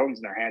kids have phones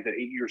in their hands at 8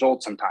 years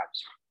old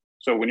sometimes.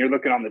 So when you're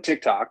looking on the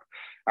TikTok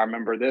I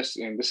remember this,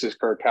 and this is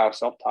Kirk, how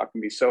self-talk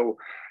can be so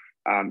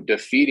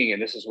defeating.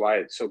 And this is why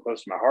it's so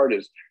close to my heart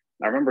is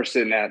I remember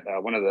sitting at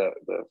one of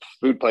the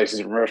food places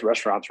and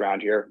restaurants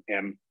around here,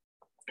 and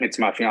it's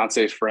my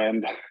fiance's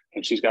friend,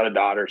 and she's got a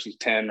daughter. She's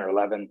 10 or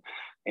 11,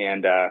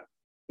 and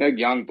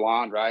young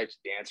blonde, right? She's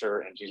a dancer,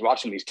 and she's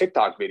watching these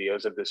TikTok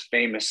videos of this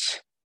famous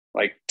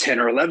like 10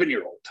 or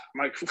 11-year-old.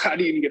 I'm like, how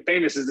do you even get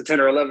famous as a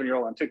 10 or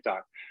 11-year-old on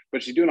TikTok?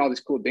 But she's doing all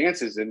these cool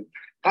dances and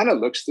kind of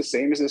looks the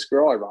same as this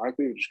girl,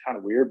 ironically, which is kind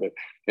of weird, but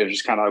it was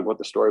just kind of like what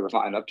the story was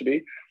lining up to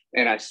be.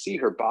 And I see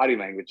her body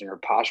language and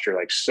her posture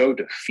like so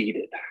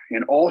defeated.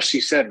 And all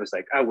she said was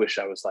like, I wish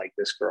I was like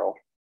this girl.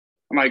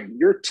 I'm like,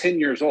 you're 10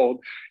 years old.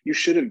 You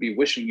shouldn't be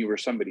wishing you were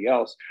somebody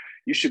else.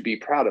 You should be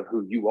proud of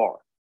who you are.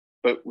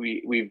 But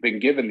we've been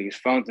given these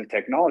phones and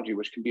technology,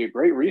 which can be a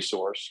great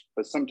resource,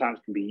 but sometimes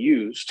can be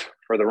used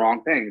for the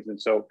wrong things.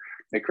 And so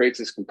it creates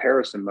this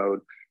comparison mode,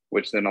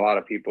 which then a lot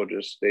of people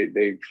just,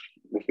 they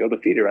feel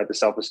defeated, right? The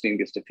self-esteem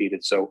gets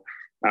defeated. So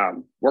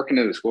working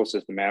in the school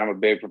system, man, I'm a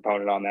big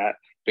proponent on that,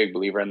 big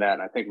believer in that.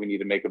 And I think we need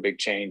to make a big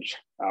change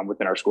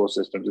within our school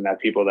systems, and that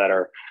people that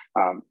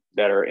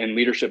are in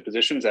leadership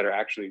positions that are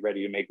actually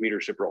ready to make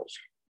leadership roles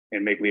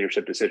and make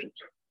leadership decisions,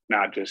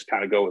 not just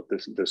kind of go with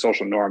this, the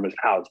social norm is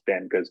how it's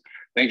been, because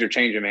things are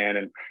changing, man.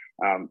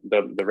 And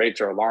the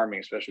rates are alarming,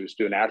 especially with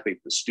student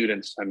athletes, the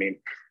students. I mean,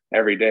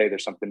 every day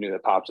there's something new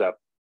that pops up,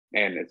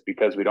 and it's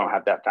because we don't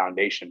have that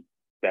foundation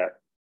that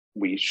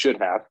we should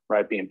have,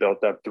 right, being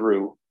built up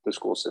through the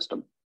school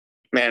system.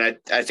 Man,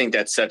 I think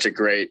that's such a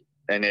great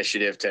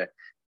initiative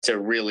to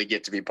really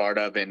get to be part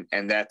of.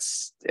 And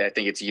that's, I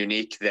think it's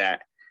unique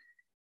that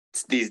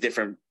it's these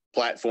different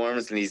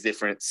platforms and these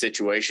different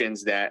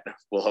situations that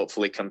will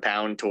hopefully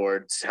compound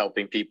towards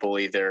helping people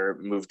either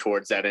move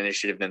towards that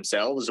initiative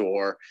themselves,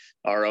 or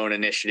our own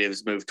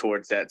initiatives move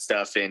towards that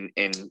stuff in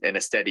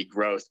a steady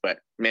growth. But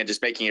man,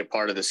 just making it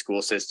part of the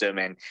school system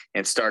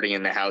and starting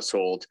in the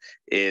household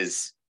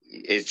is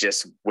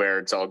just where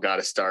it's all got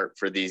to start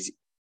for these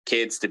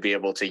kids to be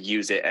able to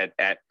use it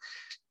at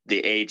the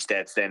age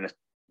that's then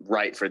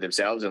right for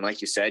themselves. And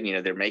like you said,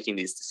 they're making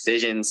these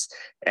decisions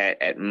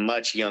at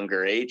much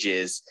younger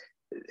ages,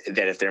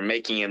 that if they're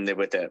making them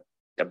with a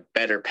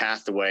better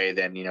pathway,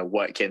 then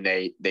what can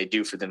they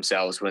do for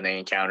themselves when they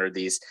encounter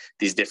these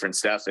different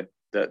stuff. And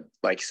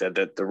like I said,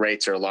 the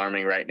rates are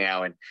alarming right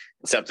now, and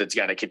something that's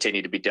got to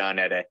continue to be done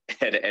at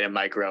a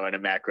micro and a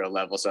macro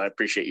level. So I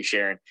appreciate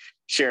you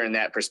sharing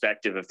that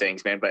perspective of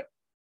things, man. But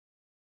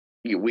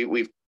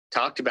we've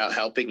talked about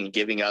helping and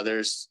giving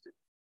others,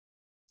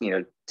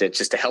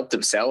 to help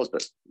themselves.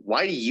 But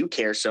why do you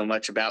care so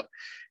much about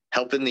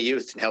helping the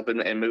youth and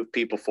helping and move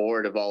people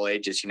forward of all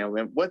ages?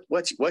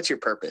 What's your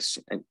purpose?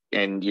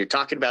 And you're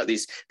talking about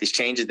these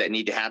changes that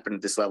need to happen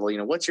at this level.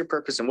 What's your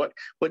purpose, and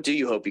what do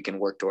you hope you can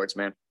work towards,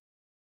 man?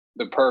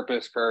 The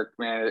purpose, Kirk,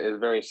 man, is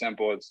very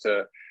simple. It's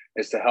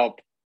to help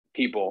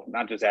people,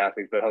 not just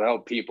athletes, but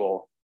help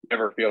people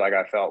never feel like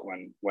I felt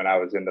when I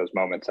was in those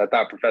moments. I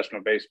thought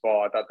professional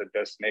baseball, I thought the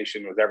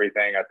destination was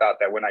everything. I thought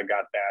that when I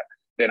got that,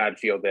 then I'd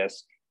feel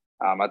this.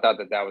 I thought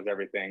that was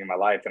everything in my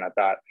life. And I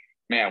thought,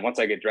 man, once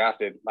I get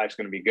drafted, life's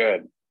going to be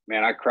good.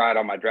 Man, I cried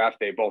on my draft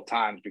day both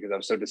times because I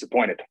was so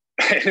disappointed.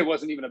 It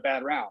wasn't even a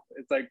bad round.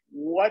 It's like,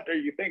 what are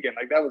you thinking?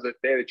 Like, that was a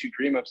day that you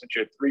dream of since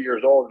you're 3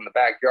 years old in the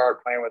backyard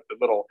playing with the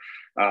little,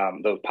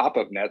 those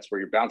pop-up nets where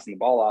you're bouncing the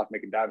ball off,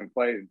 making diving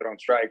plays and throwing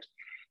strikes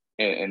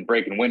and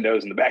breaking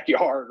windows in the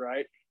backyard,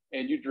 right?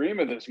 And you dream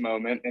of this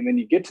moment, and then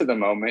you get to the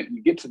moment,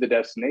 you get to the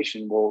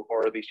destination, well,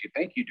 or at least you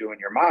think you do in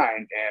your mind,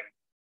 and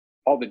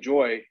all the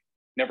joy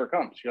never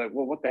comes. You're like,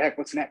 well, what the heck?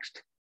 What's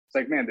next? It's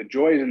like, man, the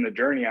joy is in the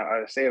journey.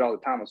 I say it all the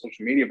time on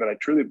social media, but I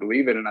truly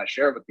believe it, and I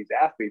share it with these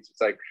athletes.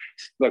 It's like,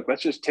 look,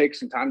 let's just take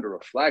some time to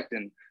reflect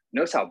and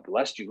notice how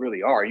blessed you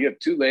really are. You have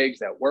two legs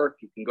that work.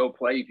 You can go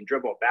play. You can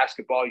dribble a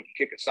basketball. You can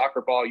kick a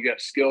soccer ball. You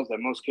have skills that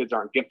most kids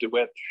aren't gifted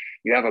with.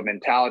 You have a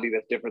mentality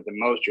that's different than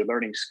most. You're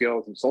learning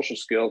skills and social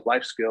skills,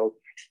 life skills,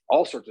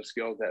 all sorts of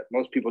skills that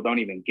most people don't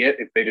even get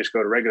if they just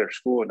go to regular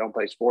school and don't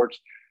play sports.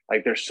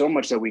 Like, there's so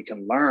much that we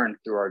can learn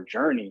through our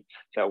journey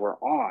that we're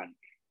on.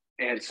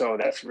 And so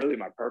that's really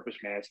my purpose,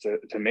 man, is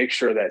to make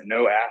sure that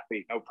no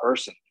athlete, no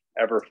person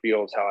ever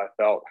feels how I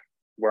felt,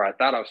 where I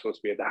thought I was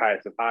supposed to be at the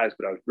highest of highs,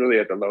 but I was really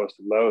at the lowest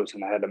of lows.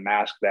 And I had to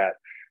mask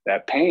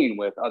that pain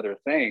with other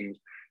things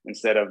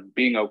instead of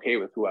being okay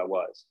with who I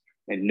was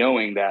and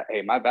knowing that,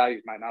 hey, my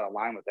values might not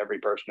align with every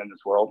person in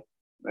this world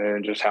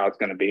and just how it's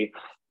going to be.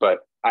 But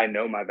I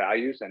know my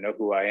values. I know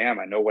who I am.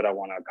 I know what I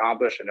want to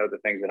accomplish. I know the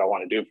things that I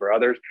want to do for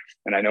others.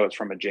 And I know it's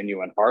from a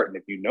genuine heart. And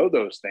if you know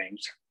those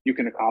things, you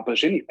can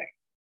accomplish anything.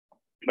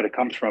 But it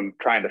comes from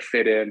trying to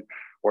fit in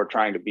or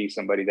trying to be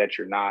somebody that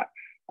you're not,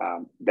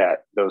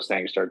 that those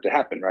things start to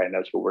happen, right? And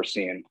that's what we're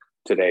seeing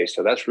today.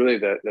 So that's really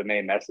the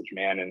main message,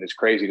 man. And it's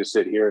crazy to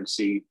sit here and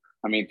see,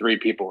 three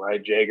people,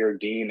 right? Jager,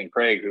 Dean, and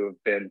Craig, who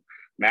have been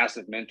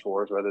massive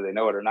mentors, whether they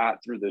know it or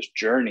not, through this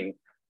journey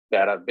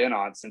that I've been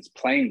on since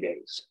playing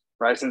days,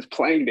 right? Since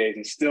playing days,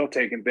 and still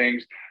taking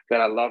things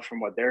that I love from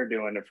what they're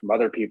doing and from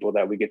other people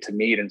that we get to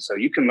meet. And so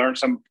you can learn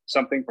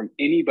something from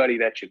anybody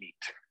that you meet.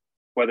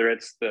 whether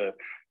it's the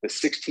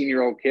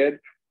 16-year-old kid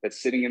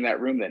that's sitting in that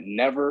room that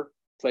never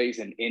plays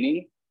an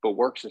inning, but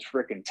works his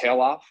freaking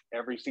tail off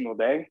every single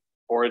day,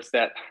 or it's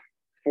that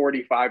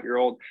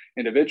 45-year-old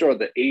individual or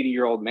the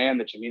 80-year-old man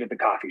that you meet at the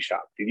coffee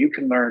shop. You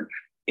can learn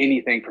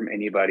anything from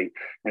anybody.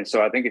 And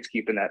so I think it's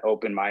keeping that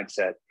open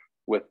mindset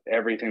with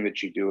everything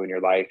that you do in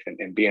your life,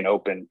 and being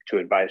open to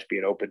advice,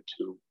 being open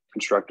to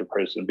constructive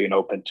criticism, being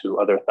open to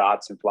other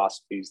thoughts and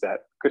philosophies that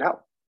could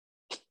help.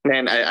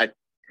 Man,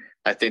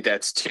 I think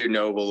that's too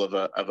noble of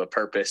a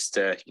purpose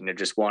to,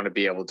 just want to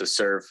be able to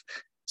serve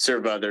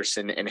others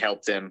and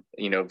help them,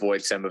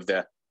 avoid some of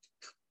the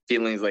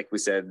feelings, like we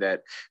said,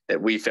 that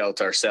we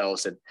felt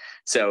ourselves. And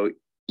so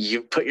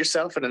you put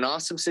yourself in an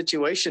awesome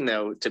situation,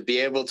 though, to be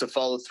able to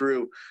follow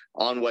through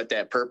on what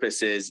that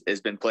purpose is, has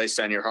been placed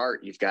on your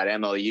heart. You've got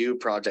MLU,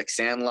 Project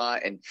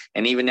Sandlot, and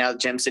even now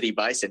Gem City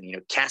Bison.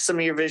 Cast some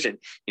of your vision,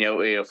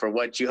 for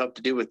what you hope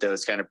to do with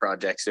those kind of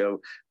projects.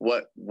 So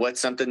what's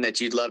something that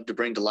you'd love to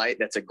bring to light?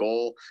 That's a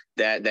goal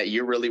that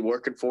you're really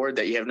working for,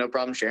 that you have no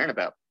problem sharing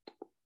about.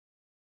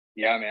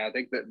 Yeah, man, I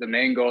think that the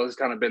main goal has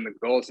kind of been the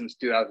goal since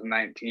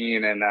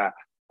 2019. And I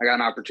got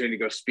an opportunity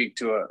to go speak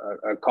to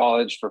a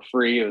college for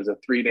free. It was a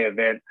 3-day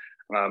event.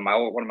 One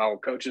of my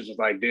old coaches was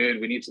like, dude,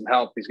 we need some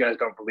help. These guys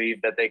don't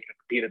believe that they can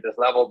compete at this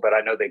level, but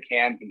I know they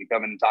can. Can you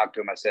come in and talk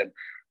to them? I said,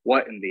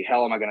 what in the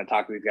hell am I going to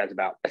talk to these guys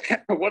about?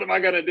 What am I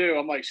going to do?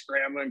 I'm like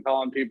scrambling,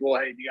 calling people.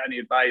 Hey, do you got any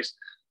advice?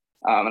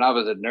 And I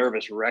was a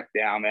nervous wreck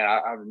down, man.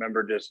 I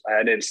remember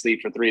I didn't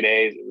sleep for 3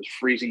 days. It was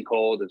freezing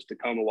cold. It's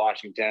Tacoma,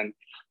 Washington.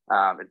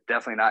 It's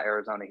definitely not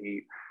Arizona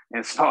heat.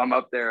 And so I'm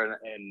up there,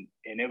 and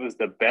it was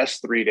the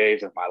best 3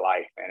 days of my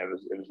life, man. It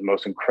was the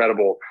most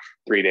incredible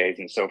 3 days.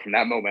 And so from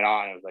that moment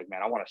on, I was like,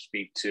 man, I want to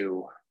speak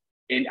to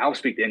I'll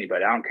speak to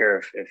anybody. I don't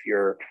care if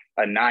you're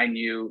a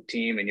 9U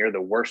team and you're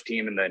the worst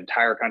team in the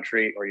entire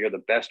country, or you're the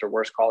best or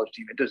worst college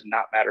team. It does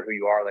not matter who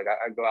you are. Like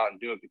I go out and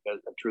do it because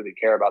I truly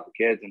care about the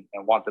kids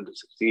and want them to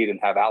succeed and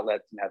have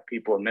outlets and have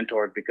people and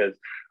mentors because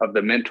of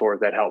the mentors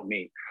that helped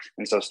me.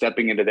 And so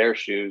stepping into their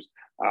shoes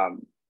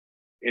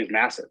is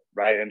massive,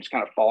 right? And just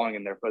kind of following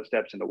in their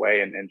footsteps in the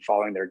way and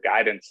following their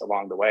guidance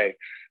along the way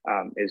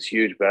is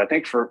huge. But I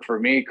think for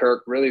me,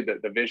 Kirk, really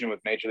the vision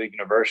with Major League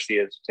University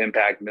is to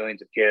impact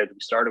millions of kids. We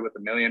started with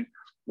 1 million.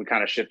 We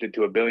kind of shifted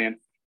to 1 billion.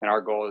 And our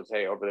goal is,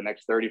 hey, over the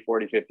next 30,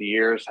 40, 50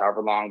 years,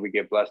 however long we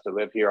get blessed to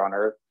live here on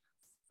earth,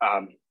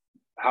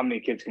 how many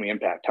kids can we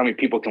impact? How many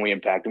people can we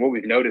impact? And what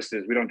we've noticed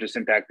is we don't just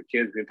impact the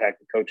kids, we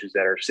impact the coaches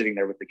that are sitting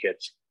there with the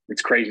kids.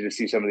 It's crazy to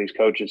see some of these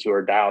coaches who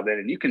are dialed in.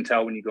 And you can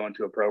tell when you go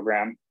into a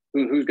program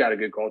who's got a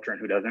good culture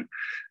and who doesn't.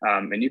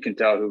 And you can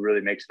tell who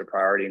really makes it a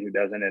priority and who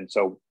doesn't. And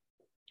so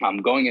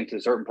going into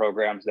certain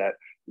programs that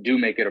do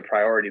make it a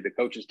priority, the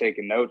coach is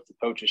taking notes, the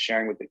coach is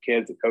sharing with the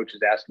kids, the coach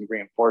is asking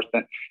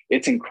reinforcement.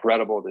 It's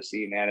incredible to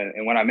see, man.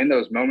 And when I'm in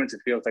those moments,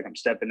 it feels like I'm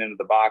stepping into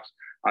the box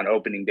on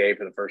opening day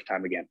for the first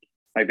time again.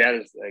 Like that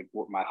is like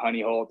my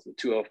honey hole. It's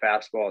the 2-0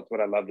 fastball. It's what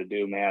I love to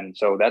do, man. And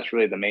so that's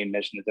really the main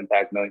mission, is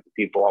impact millions of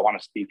people. I want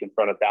to speak in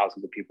front of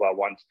thousands of people at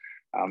once,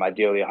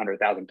 ideally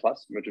 100,000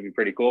 plus, which would be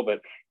pretty cool. But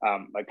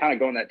like kind of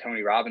going that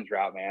Tony Robbins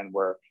route, man,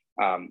 where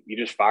you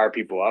just fire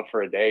people up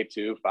for a day,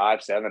 2,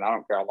 5, 7. I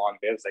don't care how long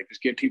it is. Like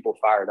just get people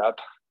fired up,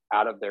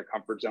 out of their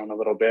comfort zone a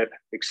little bit,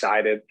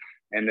 excited,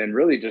 and then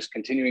really just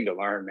continuing to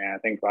learn, man. I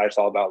think life's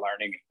all about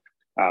learning.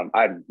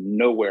 I'm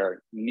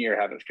nowhere near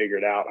having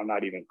figured out. I'm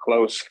not even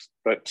close.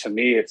 But to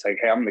me, it's like,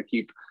 hey, I'm going to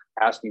keep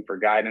asking for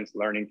guidance,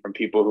 learning from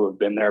people who have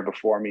been there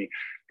before me,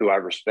 who I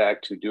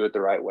respect, who do it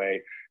the right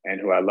way, and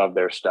who I love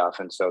their stuff.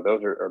 And so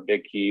those are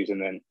big keys.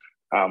 And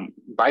then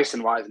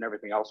Bison-wise and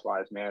everything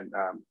else-wise, man,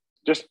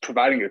 just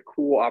providing a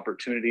cool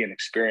opportunity and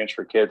experience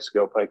for kids to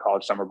go play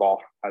college summer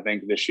ball. I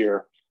think this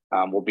year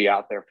we'll be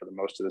out there for the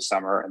most of the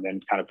summer, and then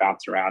kind of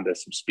bounce around to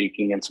some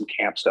speaking and some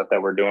camp stuff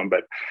that we're doing.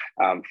 But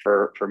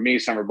for me,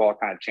 summer ball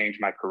kind of changed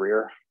my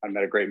career. I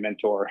met a great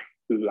mentor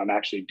who I'm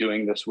actually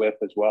doing this with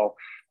as well,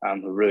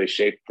 who really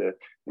shaped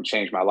and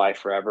changed my life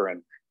forever.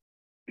 And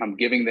I'm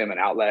giving them an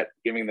outlet,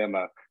 giving them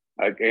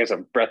I guess a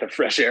breath of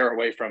fresh air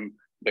away from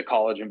the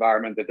college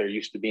environment that they're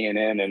used to being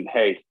in. And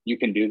hey, you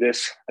can do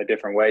this a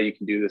different way. You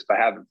can do this by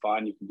having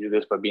fun. You can do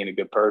this by being a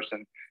good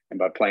person and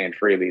by playing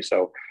freely.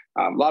 So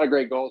a lot of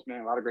great goals,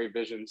 man, a lot of great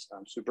visions.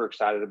 I'm super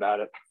excited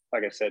about it.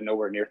 Like I said,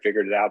 nowhere near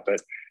figured it out,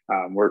 but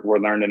we're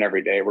learning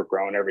every day. We're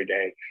growing every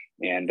day,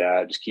 and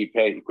just keep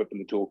equipping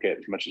the toolkit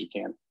as much as you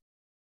can.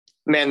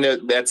 Man,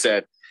 that's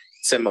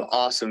some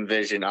awesome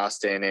vision,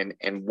 Austin.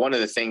 And one of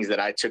the things that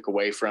I took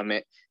away from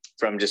it,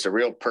 from just a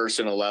real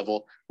personal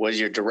level, was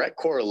your direct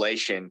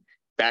correlation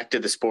back to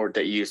the sport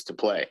that you used to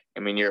play.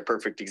 I mean, you're a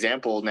perfect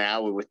example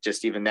now with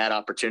just even that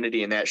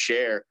opportunity and that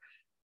share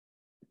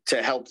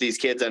to help these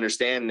kids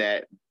understand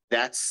that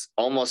that's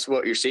almost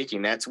what you're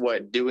seeking. That's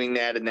what doing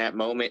that in that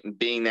moment and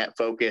being that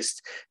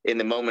focused in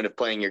the moment of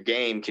playing your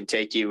game can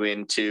take you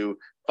into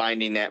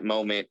finding that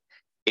moment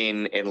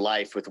in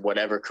life with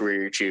whatever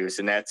career you choose.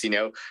 And that's,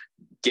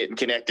 getting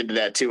connected to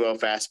that 2-0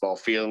 fastball,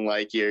 feeling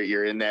like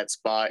you're in that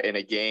spot in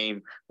a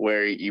game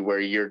where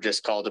you're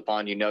just called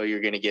upon,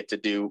 you're going to get to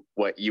do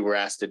what you were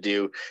asked to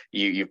do.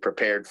 You've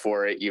prepared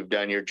for it. You've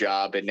done your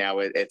job. And now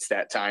it's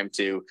that time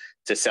to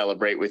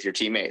celebrate with your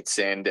teammates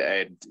and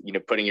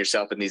putting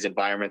yourself in these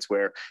environments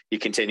where you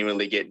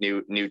continually get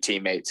new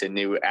teammates and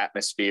new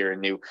atmosphere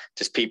and new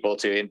just people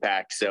to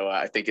impact. So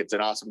I think it's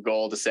an awesome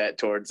goal to set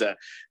towards a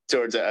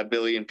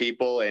billion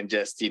people. And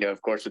just,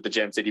 of course, with the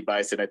Gem City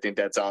Bison, I think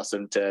that's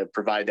awesome to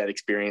provide that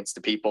experience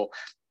to people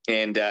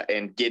and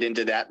get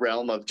into that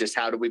realm of just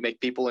how do we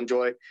make people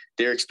enjoy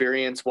their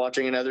experience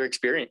watching another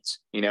experience.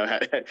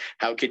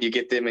 How can you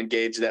get them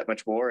engaged that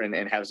much more and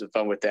have some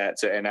fun with that?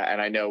 So, and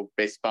I know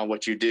based upon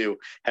what you do,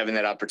 having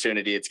that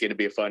opportunity, it's going to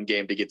be a fun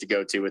game to get to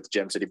go to with the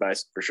Gem City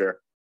Bison for sure.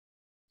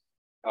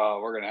 Oh,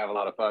 we're going to have a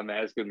lot of fun,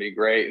 man. It's going to be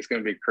great. It's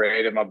going to be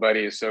creative. My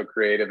buddy is so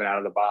creative and out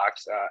of the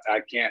box.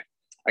 I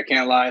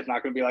can't lie. It's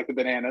not going to be like the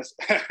Bananas.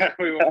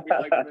 We won't be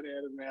like the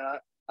Bananas, man.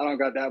 I don't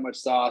got that much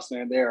sauce,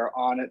 man. They are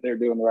on it. They're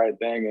doing the right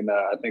thing. And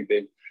I think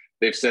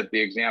they've set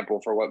the example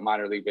for what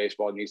minor league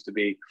baseball needs to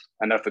be.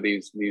 Enough of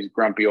these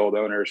grumpy old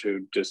owners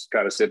who just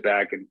kind of sit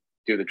back and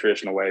do the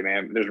traditional way,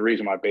 man. There's a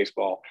reason why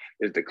baseball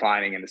is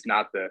declining, and it's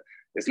not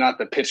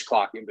the pitch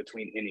clock in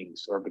between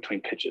innings or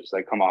between pitches.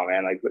 Like, come on,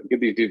 man. Like,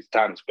 give these dudes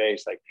time and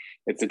space. Like,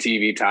 it's the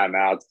TV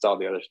timeouts. It's all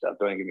the other stuff.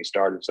 Don't even get me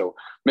started. So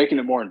making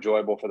it more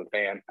enjoyable for the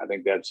fan, I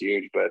think that's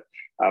huge. But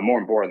more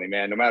importantly,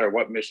 man, no matter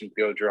what mission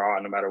field you're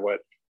on, no matter what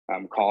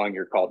calling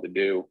you're called to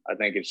do, I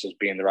think it's just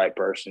being the right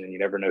person. And you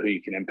never know who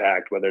you can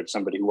impact, whether it's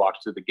somebody who walks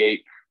through the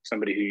gate,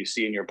 somebody who you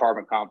see in your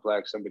apartment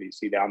complex, somebody you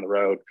see down the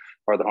road,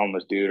 or the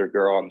homeless dude or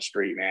girl on the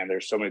street, man.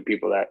 There's so many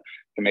people that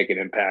can make an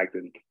impact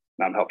and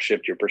help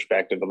shift your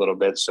perspective a little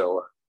bit.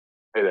 So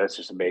hey, that's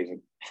just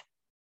amazing.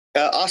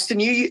 Austin,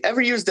 you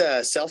ever used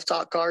a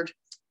self-talk card?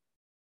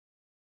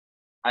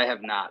 I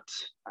have not.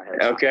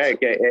 Okay.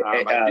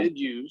 I did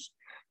use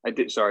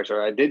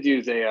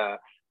a,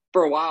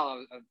 for a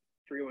while, I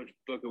forget which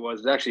book it was.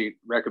 It was actually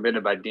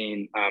recommended by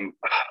Dean,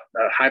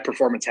 High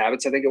Performance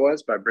Habits, I think it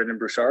was, by Brendan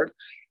Broussard.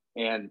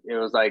 And it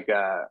was like,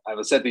 I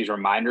would set these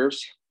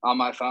reminders on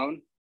my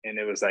phone, and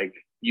it was like,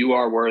 you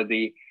are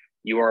worthy,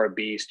 you are a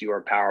beast, you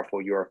are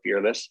powerful, you are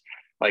fearless.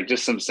 Like,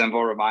 just some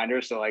simple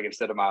reminders. So like,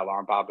 instead of my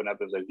alarm popping up,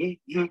 it was like,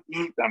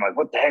 I'm like,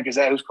 what the heck is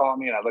that? Who's calling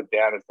me? And I look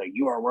down, it's like,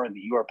 you are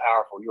worthy, you are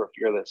powerful, you are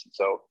fearless. And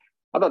so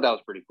I thought that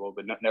was pretty cool,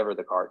 but never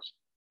the cards.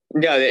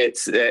 No,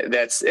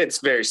 it's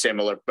very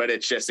similar, but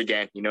it's just,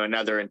 again,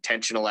 another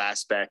intentional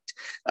aspect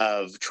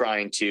of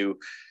trying to,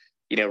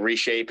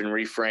 reshape and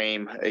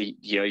reframe,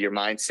 your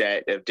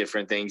mindset of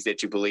different things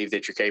that you believe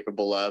that you're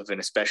capable of. And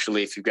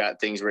especially if you've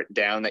got things written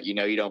down that, you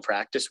don't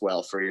practice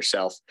well for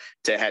yourself,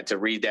 to have to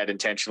read that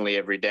intentionally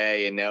every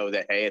day and know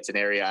that, hey, it's an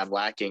area I'm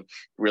lacking,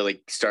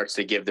 really starts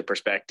to give the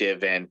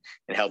perspective and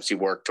helps you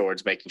work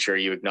towards making sure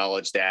you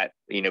acknowledge that,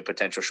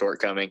 potential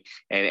shortcoming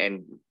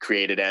and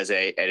create it as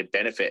a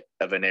benefit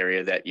of an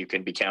area that you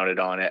can be counted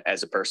on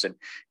as a person.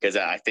 Because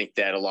I think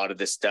that a lot of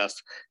this stuff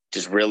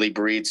just really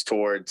breeds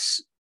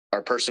towards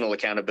our personal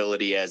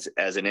accountability as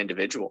an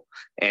individual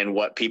and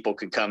what people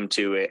can come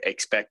to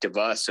expect of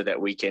us so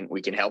that we can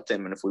help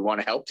them. And if we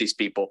want to help these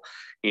people,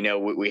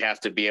 we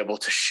have to be able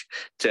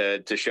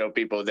to show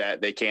people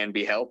that they can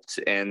be helped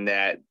and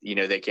that,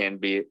 they can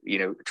be,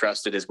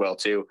 trusted as well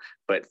too.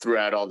 But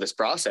throughout all this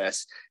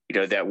process,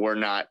 that we're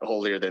not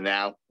holier than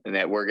thou and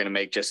that we're going to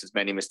make just as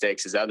many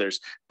mistakes as others,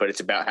 but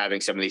it's about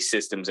having some of these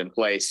systems in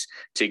place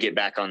to get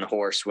back on the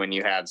horse when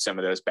you have some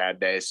of those bad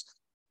days.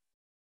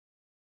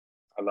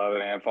 I love it,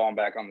 man. Falling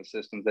back on the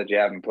systems that you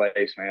have in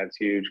place, man, it's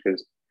huge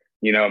because,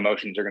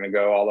 emotions are going to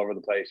go all over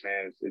the place,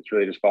 man. It's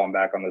really just falling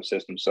back on those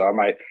systems. So I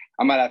might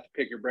have to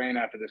pick your brain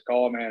after this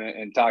call, man,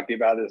 and talk to you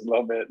about this a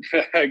little bit.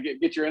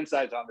 get your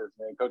insights on this,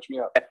 man. Coach me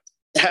up.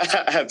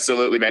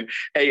 Absolutely, man.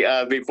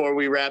 Hey, before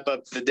we wrap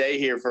up the day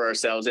here for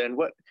ourselves, and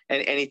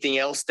anything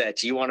else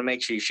that you want to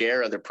make sure you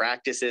share, other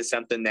practices,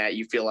 something that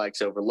you feel like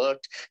is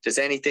overlooked, just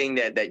anything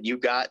that you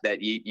got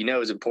that you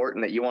know is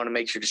important that you want to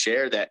make sure to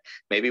share that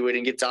maybe we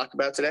didn't get to talk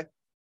about today?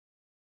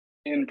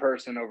 In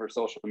person over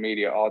social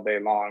media all day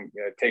long.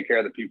 Take care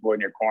of the people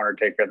in your corner,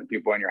 take care of the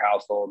people in your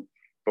household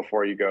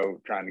before you go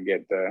trying to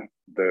get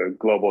the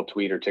global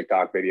tweet or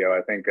TikTok video.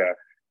 I think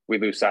we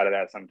lose sight of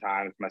that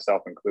sometimes,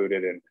 myself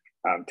included,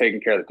 and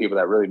taking care of the people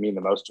that really mean the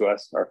most to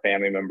us, our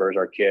family members,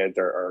 our kids,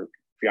 our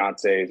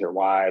fiancés or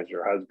wives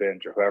or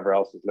husbands or whoever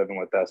else is living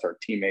with us, our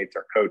teammates,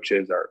 our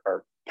coaches,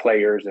 our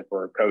players, if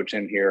we're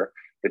coaching here,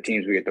 the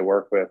teams we get to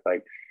work with,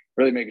 like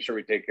really making sure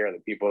we take care of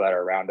the people that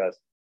are around us.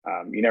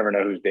 You never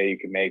know whose day you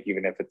can make,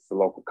 even if it's the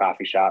local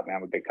coffee shop. Man,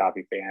 I'm a big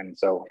coffee fan.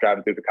 So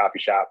driving through the coffee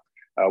shop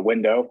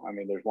window, I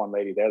mean, there's one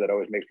lady there that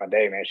always makes my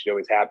day, man. She's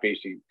always happy.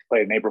 She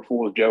played an April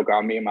Fool's joke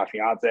on me and my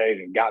fiance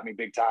and got me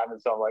big time.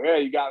 And so I'm like,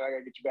 hey, you got me, I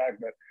gotta get you back.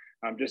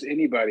 But just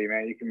anybody,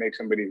 man, you can make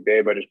somebody's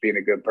day by just being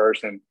a good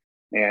person.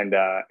 And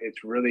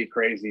it's really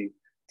crazy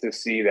to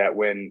see that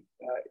when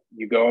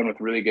you go in with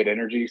really good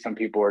energy. Some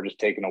people are just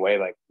taken away,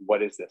 like,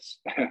 what is this?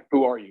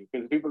 Who are you?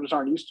 Because people just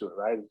aren't used to it,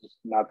 right? It's just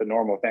not the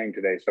normal thing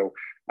today. So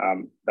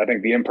I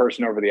think the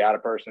in-person over the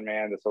out-of-person,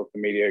 man, the social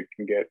media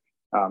can get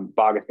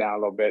bog us down a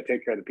little bit.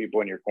 Take care of the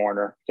people in your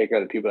corner. Take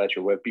care of the people that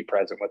you're with. Be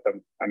present with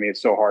them. I mean,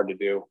 it's so hard to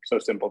do, so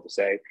simple to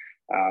say,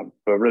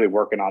 but really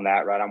working on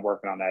that, right? I'm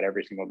working on that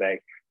every single day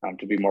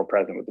to be more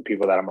present with the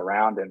people that I'm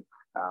around. And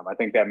I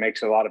think that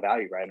makes a lot of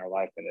value, right, in our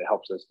life, and it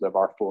helps us live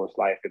our fullest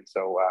life. And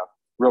so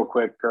real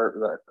quick, Kurt,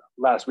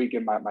 last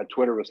weekend, my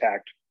Twitter was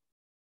hacked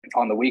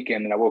on the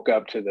weekend, and I woke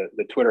up to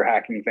the Twitter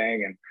hacking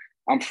thing, and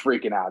I'm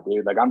freaking out,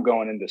 dude. Like, I'm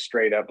going into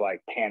straight up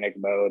like panic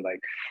mode.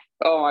 Like,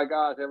 oh my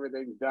gosh,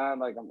 everything's done.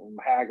 Like, I'm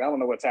hacked. I don't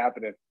know what's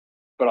happening,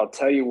 but I'll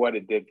tell you what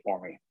it did for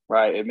me,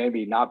 right? It made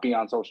me not be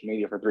on social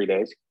media for 3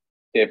 days.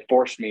 It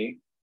forced me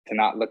to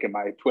not look at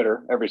my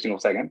Twitter every single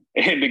second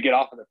and to get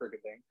off of the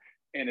freaking thing.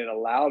 And it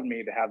allowed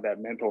me to have that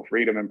mental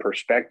freedom and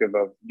perspective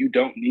of, you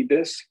don't need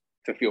this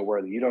to feel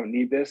worthy. You don't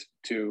need this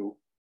to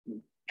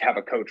have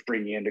a coach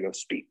bring you in to go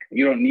speak.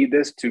 You don't need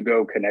this to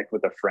go connect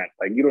with a friend.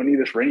 Like, you don't need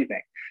this for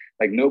anything.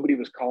 Like, nobody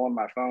was calling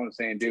my phone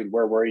saying, dude,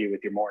 where were you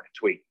with your morning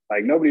tweet?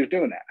 Like, nobody was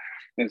doing that.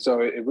 And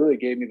so it really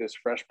gave me this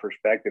fresh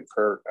perspective,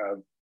 Kurt,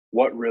 of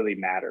what really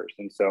matters.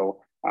 And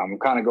so I'm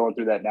kind of going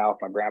through that now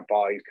with my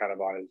grandpa. He's kind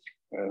of on his,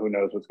 who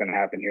knows what's going to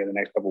happen here in the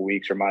next couple of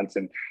weeks or months.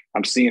 And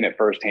I'm seeing it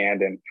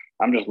firsthand. And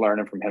I'm just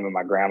learning from him and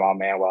my grandma,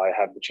 man, while I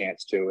have the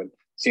chance to. And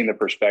seeing the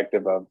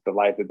perspective of the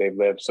life that they've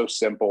lived, so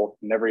simple,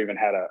 never even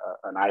had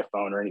an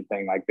iPhone or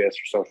anything like this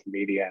or social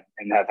media,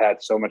 and have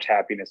had so much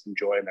happiness and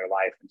joy in their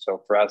life. And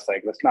so for us,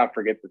 like, let's not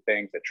forget the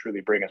things that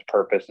truly bring us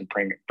purpose and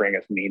bring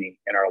us meaning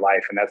in our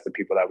life. And that's the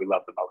people that we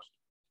love the most.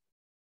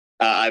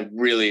 I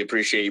really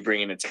appreciate you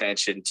bringing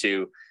attention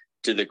to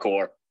the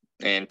core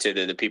and to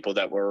the people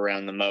that we're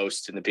around the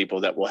most and the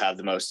people that will have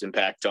the most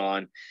impact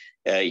on,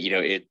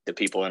 the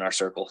people in our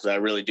circle. So I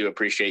really do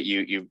appreciate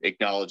you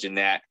acknowledging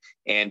that.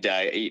 And,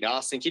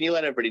 Austin, can you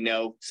let everybody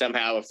know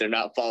somehow, if they're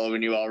not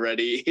following you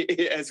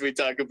already, as we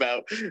talk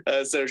about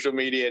social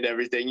media and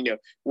everything,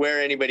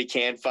 where anybody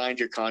can find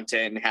your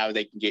content and how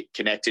they can get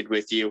connected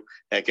with you?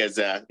 Because,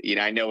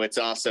 I know it's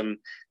awesome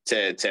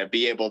to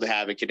be able to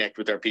have and connect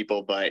with our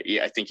people, but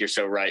I think you're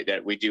so right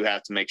that we do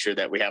have to make sure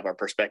that we have our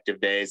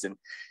perspective days. And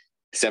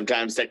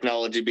sometimes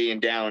technology being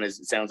down it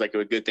sounds like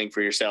a good thing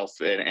for yourself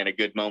and a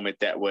good moment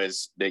that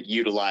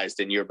utilized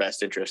in your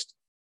best interest.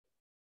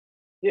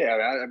 Yeah,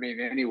 I mean,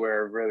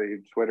 anywhere really.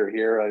 Twitter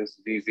here is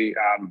easy.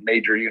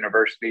 Major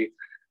university.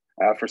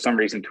 For some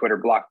reason, Twitter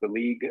blocked the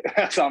league.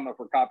 I don't know if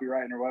we're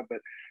copywriting or what,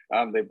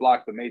 but they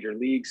blocked the major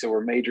league. So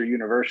we're major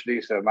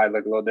university. So it might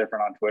look a little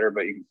different on Twitter,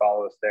 but you can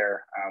follow us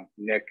there.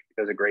 Nick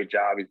does a great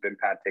job. He's been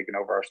kind of taking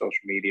over our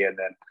social media, and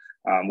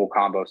then we'll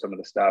combo some of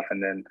the stuff.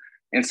 And then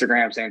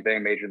Instagram, same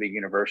thing, Major League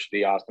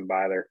University, Austin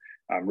Byler,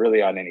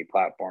 really on any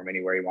platform,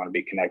 anywhere you want to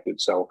be connected.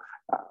 So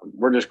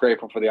we're just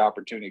grateful for the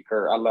opportunity,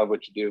 Kurt. I love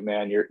what you do,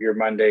 man. Your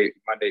Monday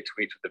tweets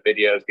with the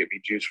videos get me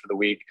juiced for the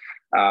week.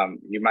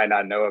 You might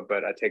not know it,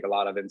 but I take a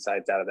lot of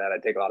insights out of that. I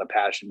take a lot of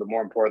passion, but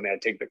more importantly, I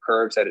take the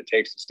courage that it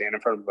takes to stand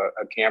in front of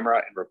a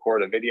camera and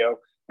record a video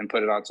and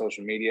put it on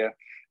social media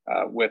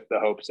with the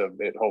hopes of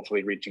it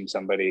hopefully reaching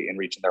somebody and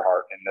reaching their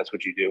heart. And that's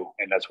what you do.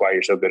 And that's why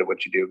you're so good at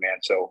what you do, man.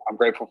 So I'm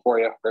grateful for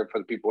you. Grateful for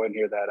the people in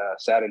here that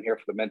sat in here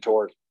for the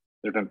mentors.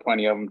 There's been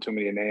plenty of them, too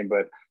many to name,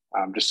 but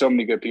just so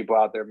many good people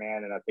out there,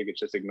 man. And I think it's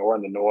just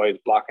ignoring the noise,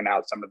 blocking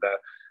out some of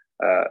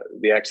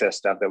the excess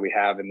stuff that we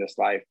have in this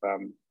life.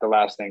 The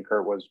last thing,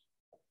 Kurt,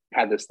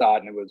 had this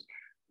thought, and it was,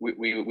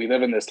 we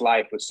live in this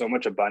life with so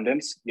much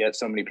abundance, yet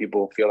so many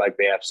people feel like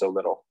they have so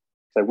little.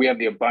 So we have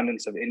the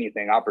abundance of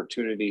anything,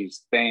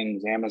 opportunities,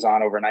 things,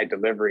 Amazon overnight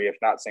delivery, if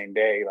not same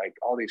day, like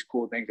all these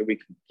cool things that we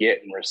can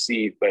get and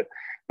receive. But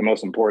the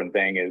most important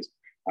thing is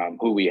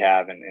who we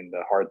have and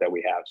the heart that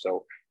we have.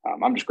 So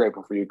I'm just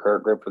grateful for you,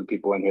 Kurt. Grateful for the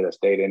people in here that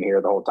stayed in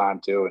here the whole time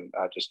too, and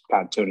just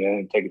kind of tuning in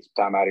and taking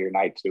some time out of your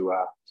night to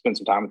spend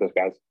some time with us,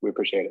 guys. We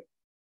appreciate it.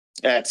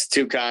 That's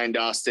too kind,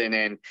 Austin.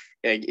 And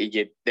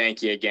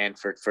thank you again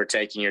for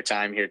taking your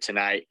time here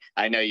tonight.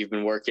 I know you've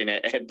been working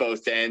at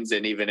both ends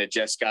and even had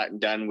just gotten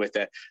done with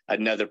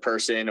another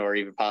person or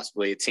even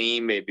possibly a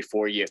team maybe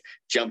before you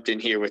jumped in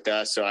here with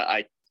us. So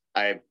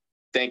I'm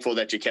thankful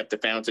that you kept the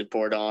fountain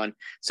poured on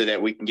so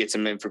that we can get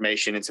some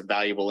information and some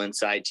valuable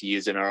insight to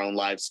use in our own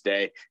lives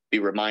today, be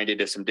reminded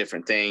of some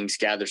different things,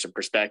 gather some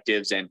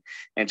perspectives, and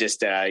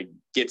just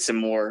get some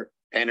more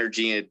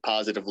energy and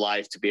positive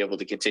life to be able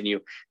to continue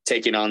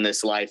taking on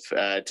this life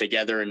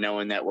together, and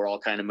knowing that we're all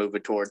kind of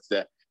moving towards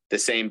the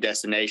same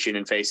destination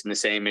and facing the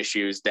same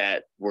issues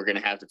that we're going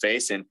to have to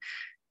face, and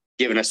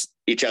giving us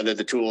each other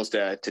the tools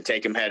to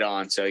take them head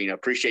on. So,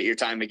 appreciate your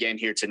time again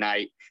here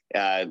tonight.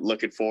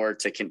 Looking forward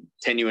to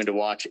continuing to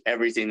watch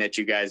everything that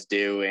you guys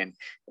do and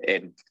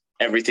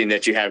everything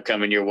that you have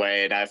coming your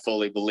way. And I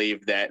fully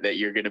believe that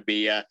you're going to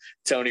be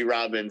Tony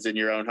Robbins in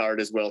your own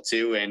heart as well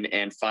too,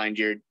 and find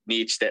your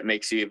niche that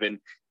makes you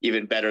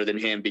even better than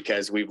him,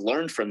 because we've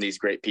learned from these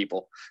great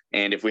people.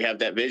 And if we have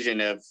that vision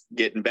of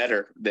getting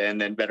better,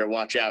 then better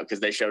watch out,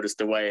 because they showed us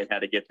the way and how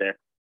to get there.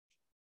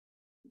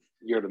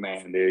 You're the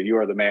man, dude. You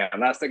are the man.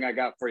 Last thing I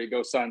got for you,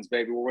 go Suns,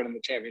 baby. We're winning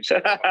the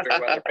championship. I'm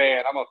a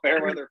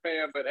fair weather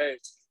fan. But hey,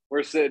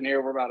 we're sitting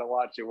here. We're about to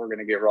watch it. We're going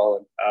to get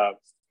rolling.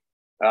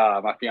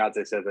 My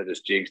fiance says I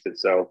just jinxed it,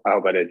 so I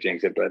hope I didn't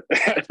jinx it, but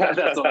that's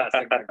the last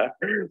thing I got.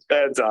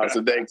 That's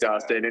awesome. Thanks,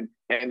 Austin.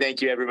 And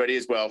thank you, everybody,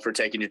 as well, for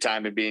taking your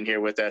time and being here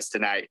with us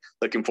tonight.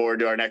 Looking forward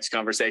to our next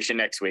conversation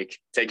next week.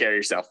 Take care of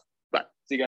yourself. Bye. See you guys.